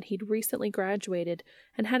explanation that he'd recently graduated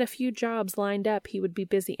and had a few jobs lined up he would be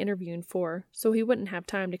busy interviewing for, so he wouldn't have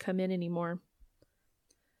time to come in anymore.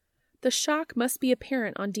 The shock must be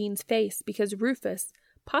apparent on Dean's face because Rufus,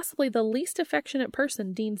 possibly the least affectionate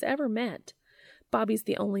person Dean's ever met. Bobby's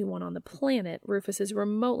the only one on the planet Rufus is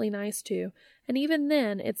remotely nice to, and even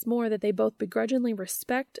then it's more that they both begrudgingly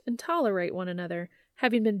respect and tolerate one another,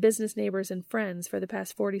 having been business neighbors and friends for the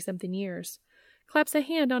past 40-something years. Claps a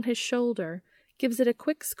hand on his shoulder, gives it a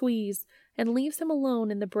quick squeeze, and leaves him alone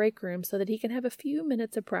in the break room so that he can have a few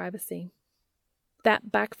minutes of privacy.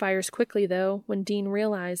 That backfires quickly, though, when Dean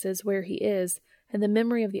realizes where he is, and the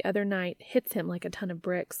memory of the other night hits him like a ton of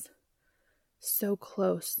bricks. So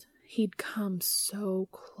close. He'd come so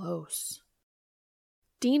close.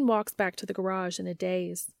 Dean walks back to the garage in a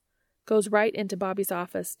daze, goes right into Bobby's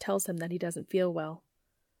office, tells him that he doesn't feel well.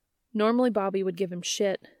 Normally Bobby would give him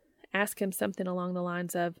shit, ask him something along the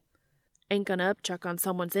lines of, "Ain't gonna upchuck on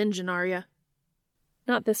someone's engine, are ya?"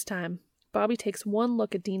 Not this time. Bobby takes one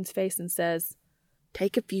look at Dean's face and says,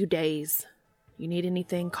 "Take a few days. You need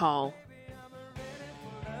anything, call."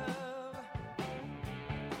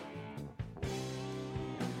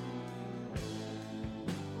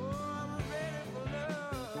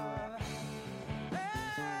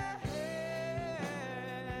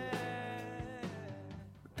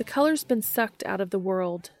 The color's been sucked out of the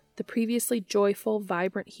world, the previously joyful,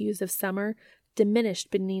 vibrant hues of summer diminished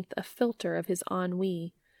beneath a filter of his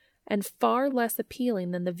ennui, and far less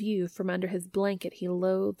appealing than the view from under his blanket he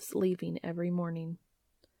loathes leaving every morning.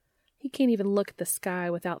 He can't even look at the sky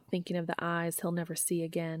without thinking of the eyes he'll never see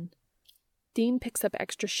again. Dean picks up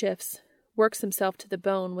extra shifts, works himself to the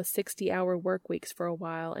bone with 60-hour work weeks for a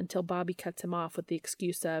while until Bobby cuts him off with the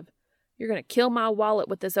excuse of, "You're going to kill my wallet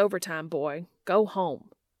with this overtime, boy. Go home."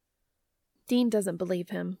 Dean doesn't believe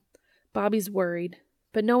him. Bobby's worried,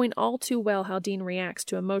 but knowing all too well how Dean reacts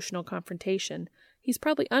to emotional confrontation, he's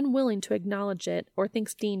probably unwilling to acknowledge it or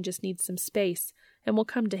thinks Dean just needs some space and will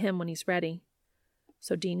come to him when he's ready.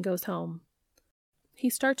 So Dean goes home. He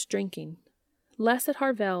starts drinking, less at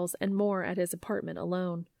Harvell's and more at his apartment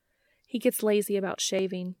alone. He gets lazy about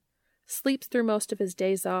shaving, sleeps through most of his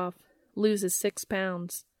days off, loses 6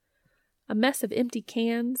 pounds. A mess of empty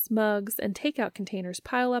cans, mugs, and takeout containers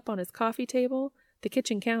pile up on his coffee table, the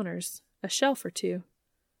kitchen counters, a shelf or two.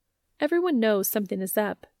 Everyone knows something is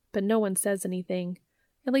up, but no one says anything,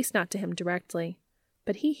 at least not to him directly.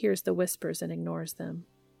 But he hears the whispers and ignores them.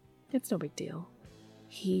 It's no big deal.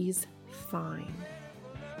 He's fine.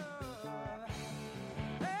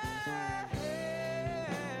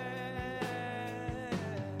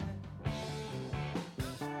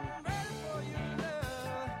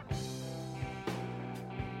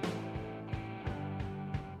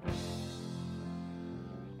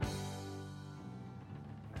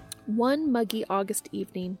 One muggy August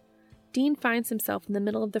evening, Dean finds himself in the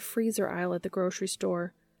middle of the freezer aisle at the grocery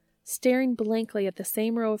store, staring blankly at the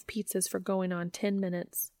same row of pizzas for going on 10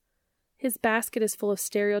 minutes. His basket is full of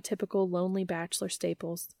stereotypical lonely bachelor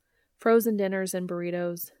staples, frozen dinners and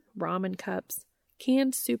burritos, ramen cups,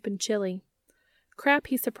 canned soup and chili, crap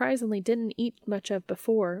he surprisingly didn't eat much of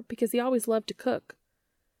before because he always loved to cook.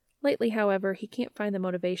 Lately, however, he can't find the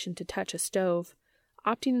motivation to touch a stove,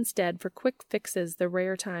 opting instead for quick fixes the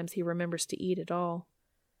rare times he remembers to eat at all.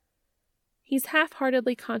 He's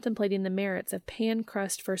half-heartedly contemplating the merits of pan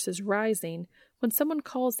crust versus rising when someone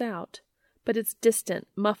calls out, but it's distant,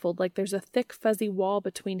 muffled, like there's a thick, fuzzy wall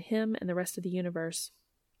between him and the rest of the universe.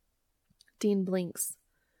 Dean blinks.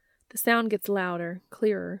 The sound gets louder,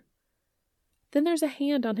 clearer. Then there's a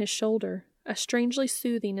hand on his shoulder, a strangely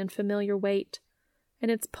soothing and familiar weight, and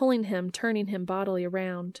it's pulling him, turning him bodily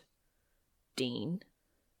around. Dean.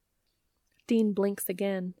 Dean blinks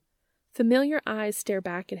again. Familiar eyes stare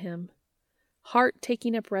back at him. Heart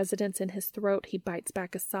taking up residence in his throat, he bites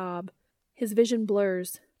back a sob. His vision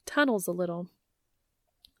blurs, tunnels a little.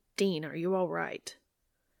 Dean, are you all right?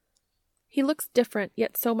 He looks different,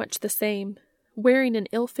 yet so much the same, wearing an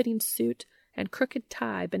ill-fitting suit and crooked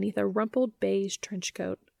tie beneath a rumpled beige trench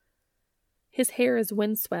coat. His hair is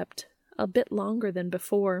windswept, a bit longer than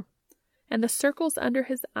before, and the circles under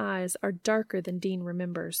his eyes are darker than Dean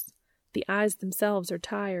remembers. The eyes themselves are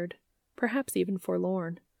tired, perhaps even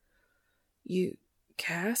forlorn. You,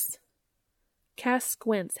 Cass? Cass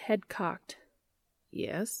squints, head cocked.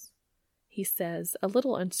 Yes, he says, a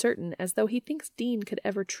little uncertain, as though he thinks Dean could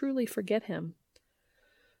ever truly forget him.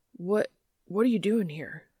 What are you doing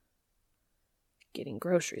here? Getting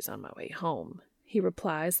groceries on my way home, he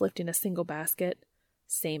replies, lifting a single basket.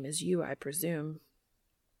 Same as you, I presume.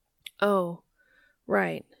 Oh,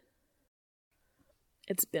 right.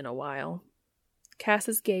 It's been a while.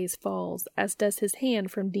 Cass's gaze falls, as does his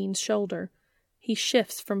hand from Dean's shoulder. He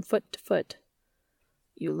shifts from foot to foot.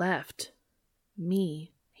 You left.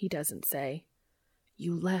 Me, he doesn't say.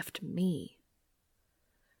 You left me.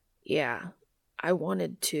 Yeah, I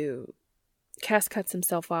wanted to. Cass cuts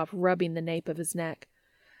himself off, rubbing the nape of his neck.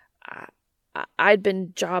 I'd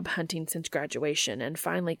been job hunting since graduation and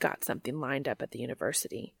finally got something lined up at the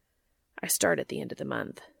university. I start at the end of the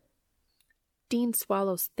month. Dean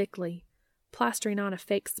swallows thickly, plastering on a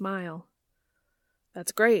fake smile.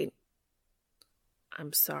 That's great.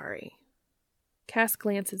 I'm sorry. Cass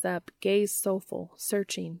glances up, gaze soulful,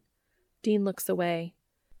 searching. Dean looks away.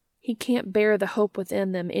 He can't bear the hope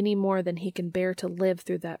within them any more than he can bear to live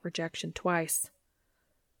through that rejection twice.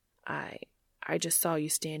 I just saw you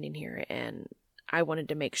standing here, and I wanted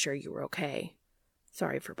to make sure you were okay.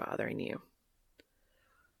 Sorry for bothering you.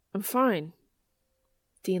 I'm fine.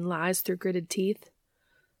 Dean lies through gritted teeth.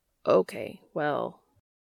 Okay, well.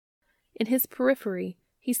 In his periphery,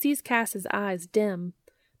 he sees Cass's eyes dim,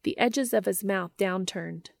 the edges of his mouth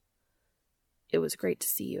downturned. It was great to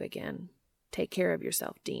see you again. Take care of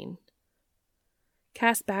yourself, Dean.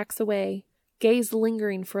 Cass backs away, gaze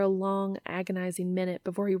lingering for a long, agonizing minute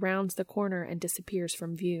before he rounds the corner and disappears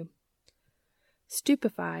from view.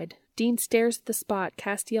 Stupefied, Dean stares at the spot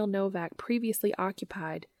Castiel Novak previously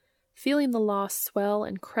occupied, feeling the loss swell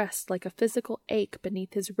and crest like a physical ache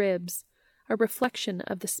beneath his ribs, a reflection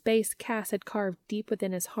of the space Cass had carved deep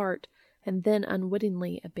within his heart and then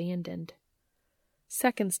unwittingly abandoned.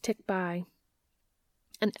 Seconds tick by.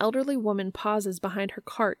 An elderly woman pauses behind her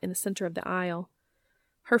cart in the center of the aisle.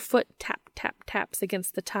 Her foot taps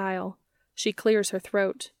against the tile. She clears her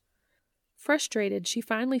throat. Frustrated, she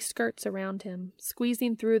finally skirts around him,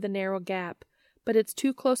 squeezing through the narrow gap, but it's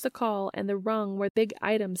too close a call, and the rung where big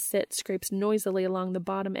items sit scrapes noisily along the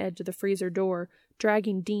bottom edge of the freezer door,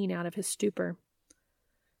 dragging Dean out of his stupor.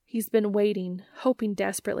 He's been waiting, hoping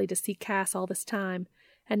desperately to see Cass all this time,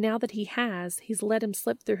 and now that he has, he's let him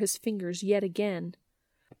slip through his fingers yet again.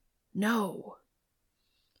 No.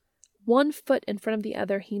 One foot in front of the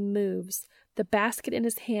other, he moves, the basket in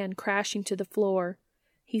his hand crashing to the floor.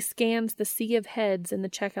 He scans the sea of heads in the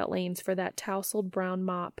checkout lanes for that tousled brown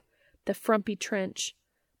mop, the frumpy trench,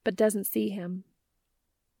 but doesn't see him.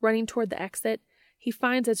 Running toward the exit, he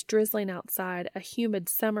finds it's drizzling outside, a humid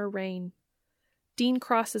summer rain. Dean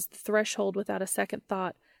crosses the threshold without a second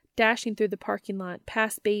thought, dashing through the parking lot,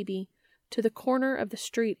 past Baby, to the corner of the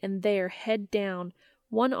street, and there, head down,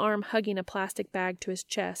 one arm hugging a plastic bag to his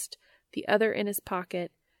chest, the other in his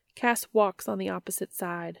pocket, Cass walks on the opposite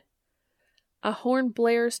side. A horn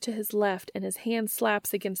blares to his left, and his hand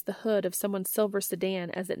slaps against the hood of someone's silver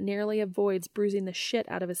sedan as it narrowly avoids bruising the shit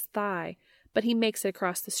out of his thigh, but he makes it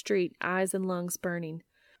across the street, eyes and lungs burning.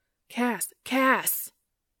 Cass! Cass!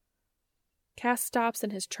 Cass stops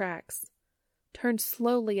in his tracks, turns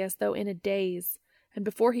slowly as though in a daze, and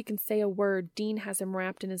before he can say a word, Dean has him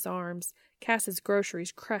wrapped in his arms, Cass's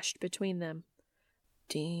groceries crushed between them.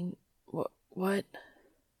 Dean, what?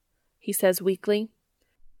 He says weakly.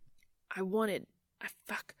 I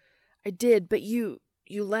did, but you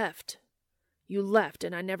left. You left,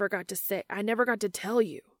 and I never got to tell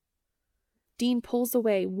you. Dean pulls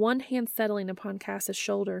away, one hand settling upon Cass's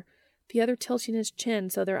shoulder, the other tilting his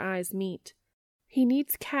chin so their eyes meet. He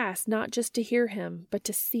needs Cass not just to hear him, but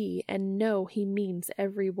to see and know he means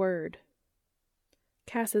every word.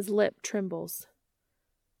 Cass's lip trembles.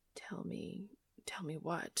 Tell me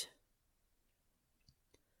what?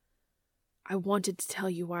 I wanted to tell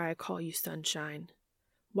you why I call you Sunshine,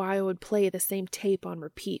 why I would play the same tape on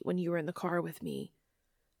repeat when you were in the car with me.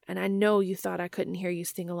 And I know you thought I couldn't hear you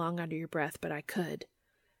sing along under your breath, but I could.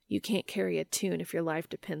 You can't carry a tune if your life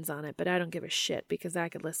depends on it, but I don't give a shit because I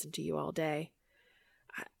could listen to you all day.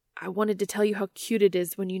 I wanted to tell you how cute it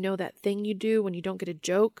is when you know that thing you do when you don't get a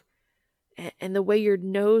joke, and the way your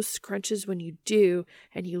nose scrunches when you do,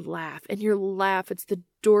 and you laugh, and your laugh, it's the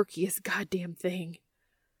dorkiest goddamn thing.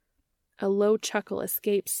 A low chuckle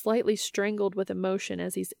escapes, slightly strangled with emotion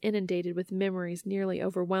as he's inundated with memories, nearly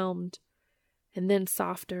overwhelmed. And then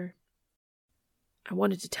softer. I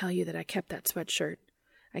wanted to tell you that I kept that sweatshirt.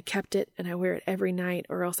 I kept it, and I wear it every night,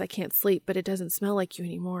 or else I can't sleep, but it doesn't smell like you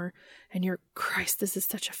anymore. And Christ, this is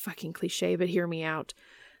such a fucking cliche, but hear me out.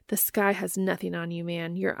 The sky has nothing on you,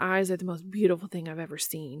 man. Your eyes are the most beautiful thing I've ever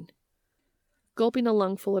seen. Gulping a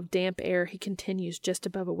lungful of damp air, he continues just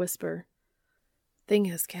above a whisper. Thing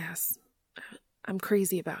is, Cass, I'm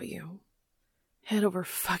crazy about you. Head over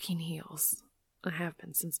fucking heels. I have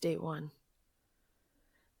been since day one.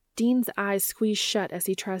 Dean's eyes squeeze shut as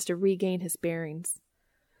he tries to regain his bearings.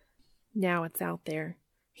 Now it's out there.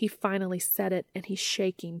 He finally said it, and he's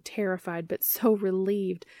shaking, terrified, but so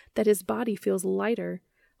relieved that his body feels lighter,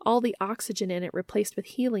 all the oxygen in it replaced with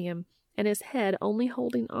helium, and his head only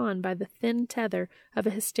holding on by the thin tether of a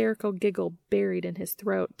hysterical giggle buried in his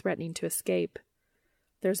throat, threatening to escape.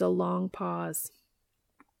 There's a long pause.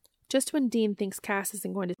 Just when Dean thinks Cass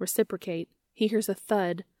isn't going to reciprocate, he hears a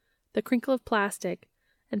thud, the crinkle of plastic,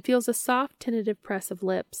 and feels a soft, tentative press of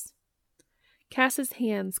lips. Cass's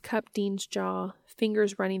hands cup Dean's jaw,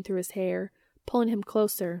 fingers running through his hair, pulling him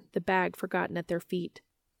closer, the bag forgotten at their feet.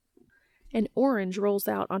 An orange rolls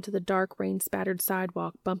out onto the dark, rain-spattered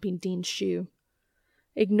sidewalk, bumping Dean's shoe.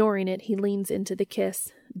 Ignoring it, he leans into the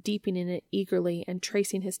kiss, deepening it eagerly and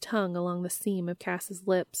tracing his tongue along the seam of Cass's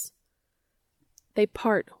lips. They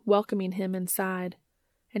part, welcoming him inside,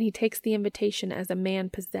 and he takes the invitation as a man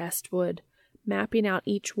possessed would, mapping out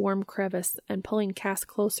each warm crevice and pulling Cass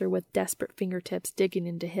closer with desperate fingertips digging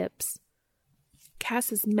into hips.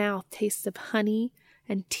 Cass's mouth tastes of honey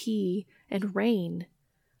and tea and rain,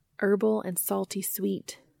 herbal and salty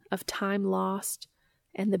sweet, of time lost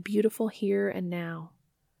and the beautiful here and now.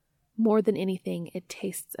 More than anything, it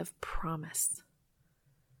tastes of promise.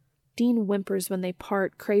 Dean whimpers when they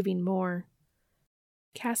part, craving more.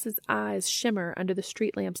 Cass's eyes shimmer under the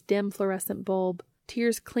street lamp's dim fluorescent bulb,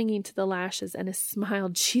 tears clinging to the lashes, and his smile,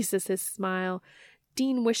 Jesus, his smile.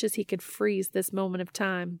 Dean wishes he could freeze this moment of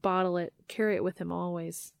time, bottle it, carry it with him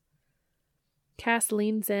always. Cass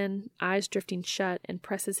leans in, eyes drifting shut, and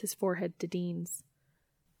presses his forehead to Dean's.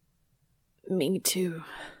 Me too.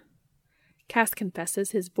 Cass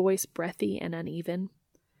confesses, his voice breathy and uneven.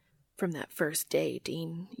 From that first day,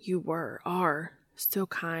 Dean, you are so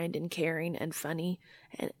kind and caring and funny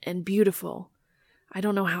and beautiful. I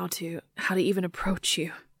don't know how to even approach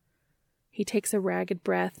you. He takes a ragged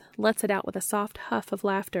breath, lets it out with a soft huff of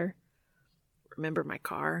laughter. Remember my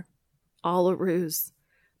car? All a ruse.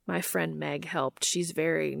 My friend Meg helped. She's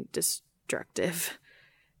very destructive.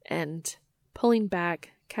 And, pulling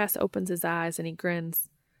back, Cass opens his eyes and he grins.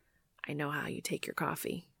 I know how you take your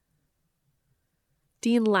coffee.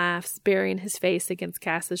 Dean laughs, burying his face against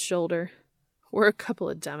Cass's shoulder. We're a couple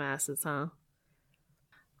of dumbasses, huh?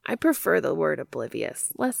 I prefer the word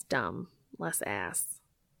oblivious. Less dumb, less ass.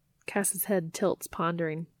 Cass's head tilts,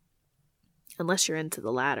 pondering. Unless you're into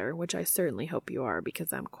the latter, which I certainly hope you are,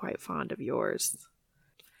 because I'm quite fond of yours.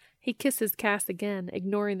 He kisses Cass again,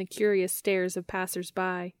 ignoring the curious stares of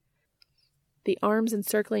passers-by. The arms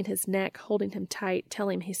encircling his neck, holding him tight, tell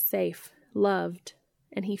him he's safe, loved,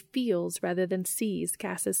 and he feels rather than sees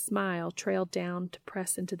Cass's smile trail down to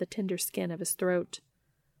press into the tender skin of his throat.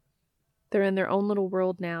 They're in their own little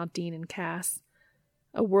world now, Dean and Cass,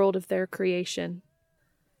 a world of their creation,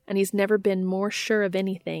 and he's never been more sure of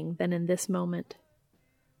anything than in this moment.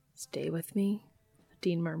 Stay with me,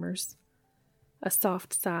 Dean murmurs. A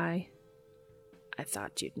soft sigh. I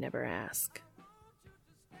thought you'd never ask.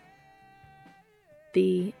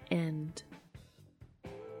 The end.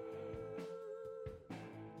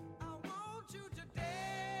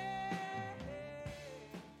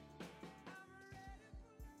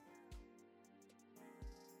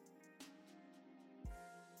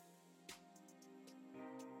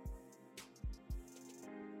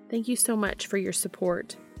 Thank you so much for your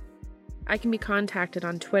support. I can be contacted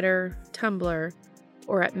on Twitter, Tumblr,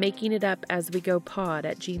 or at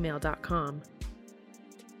makingitupaswegopod@gmail.com.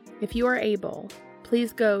 If you are able,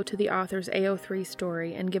 please go to the author's AO3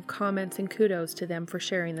 story and give comments and kudos to them for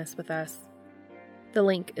sharing this with us. The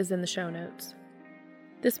link is in the show notes.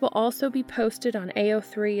 This will also be posted on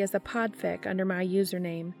AO3 as a podfic under my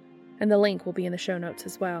username, and the link will be in the show notes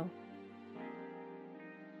as well.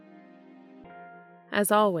 As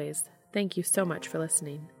always, thank you so much for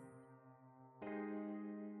listening.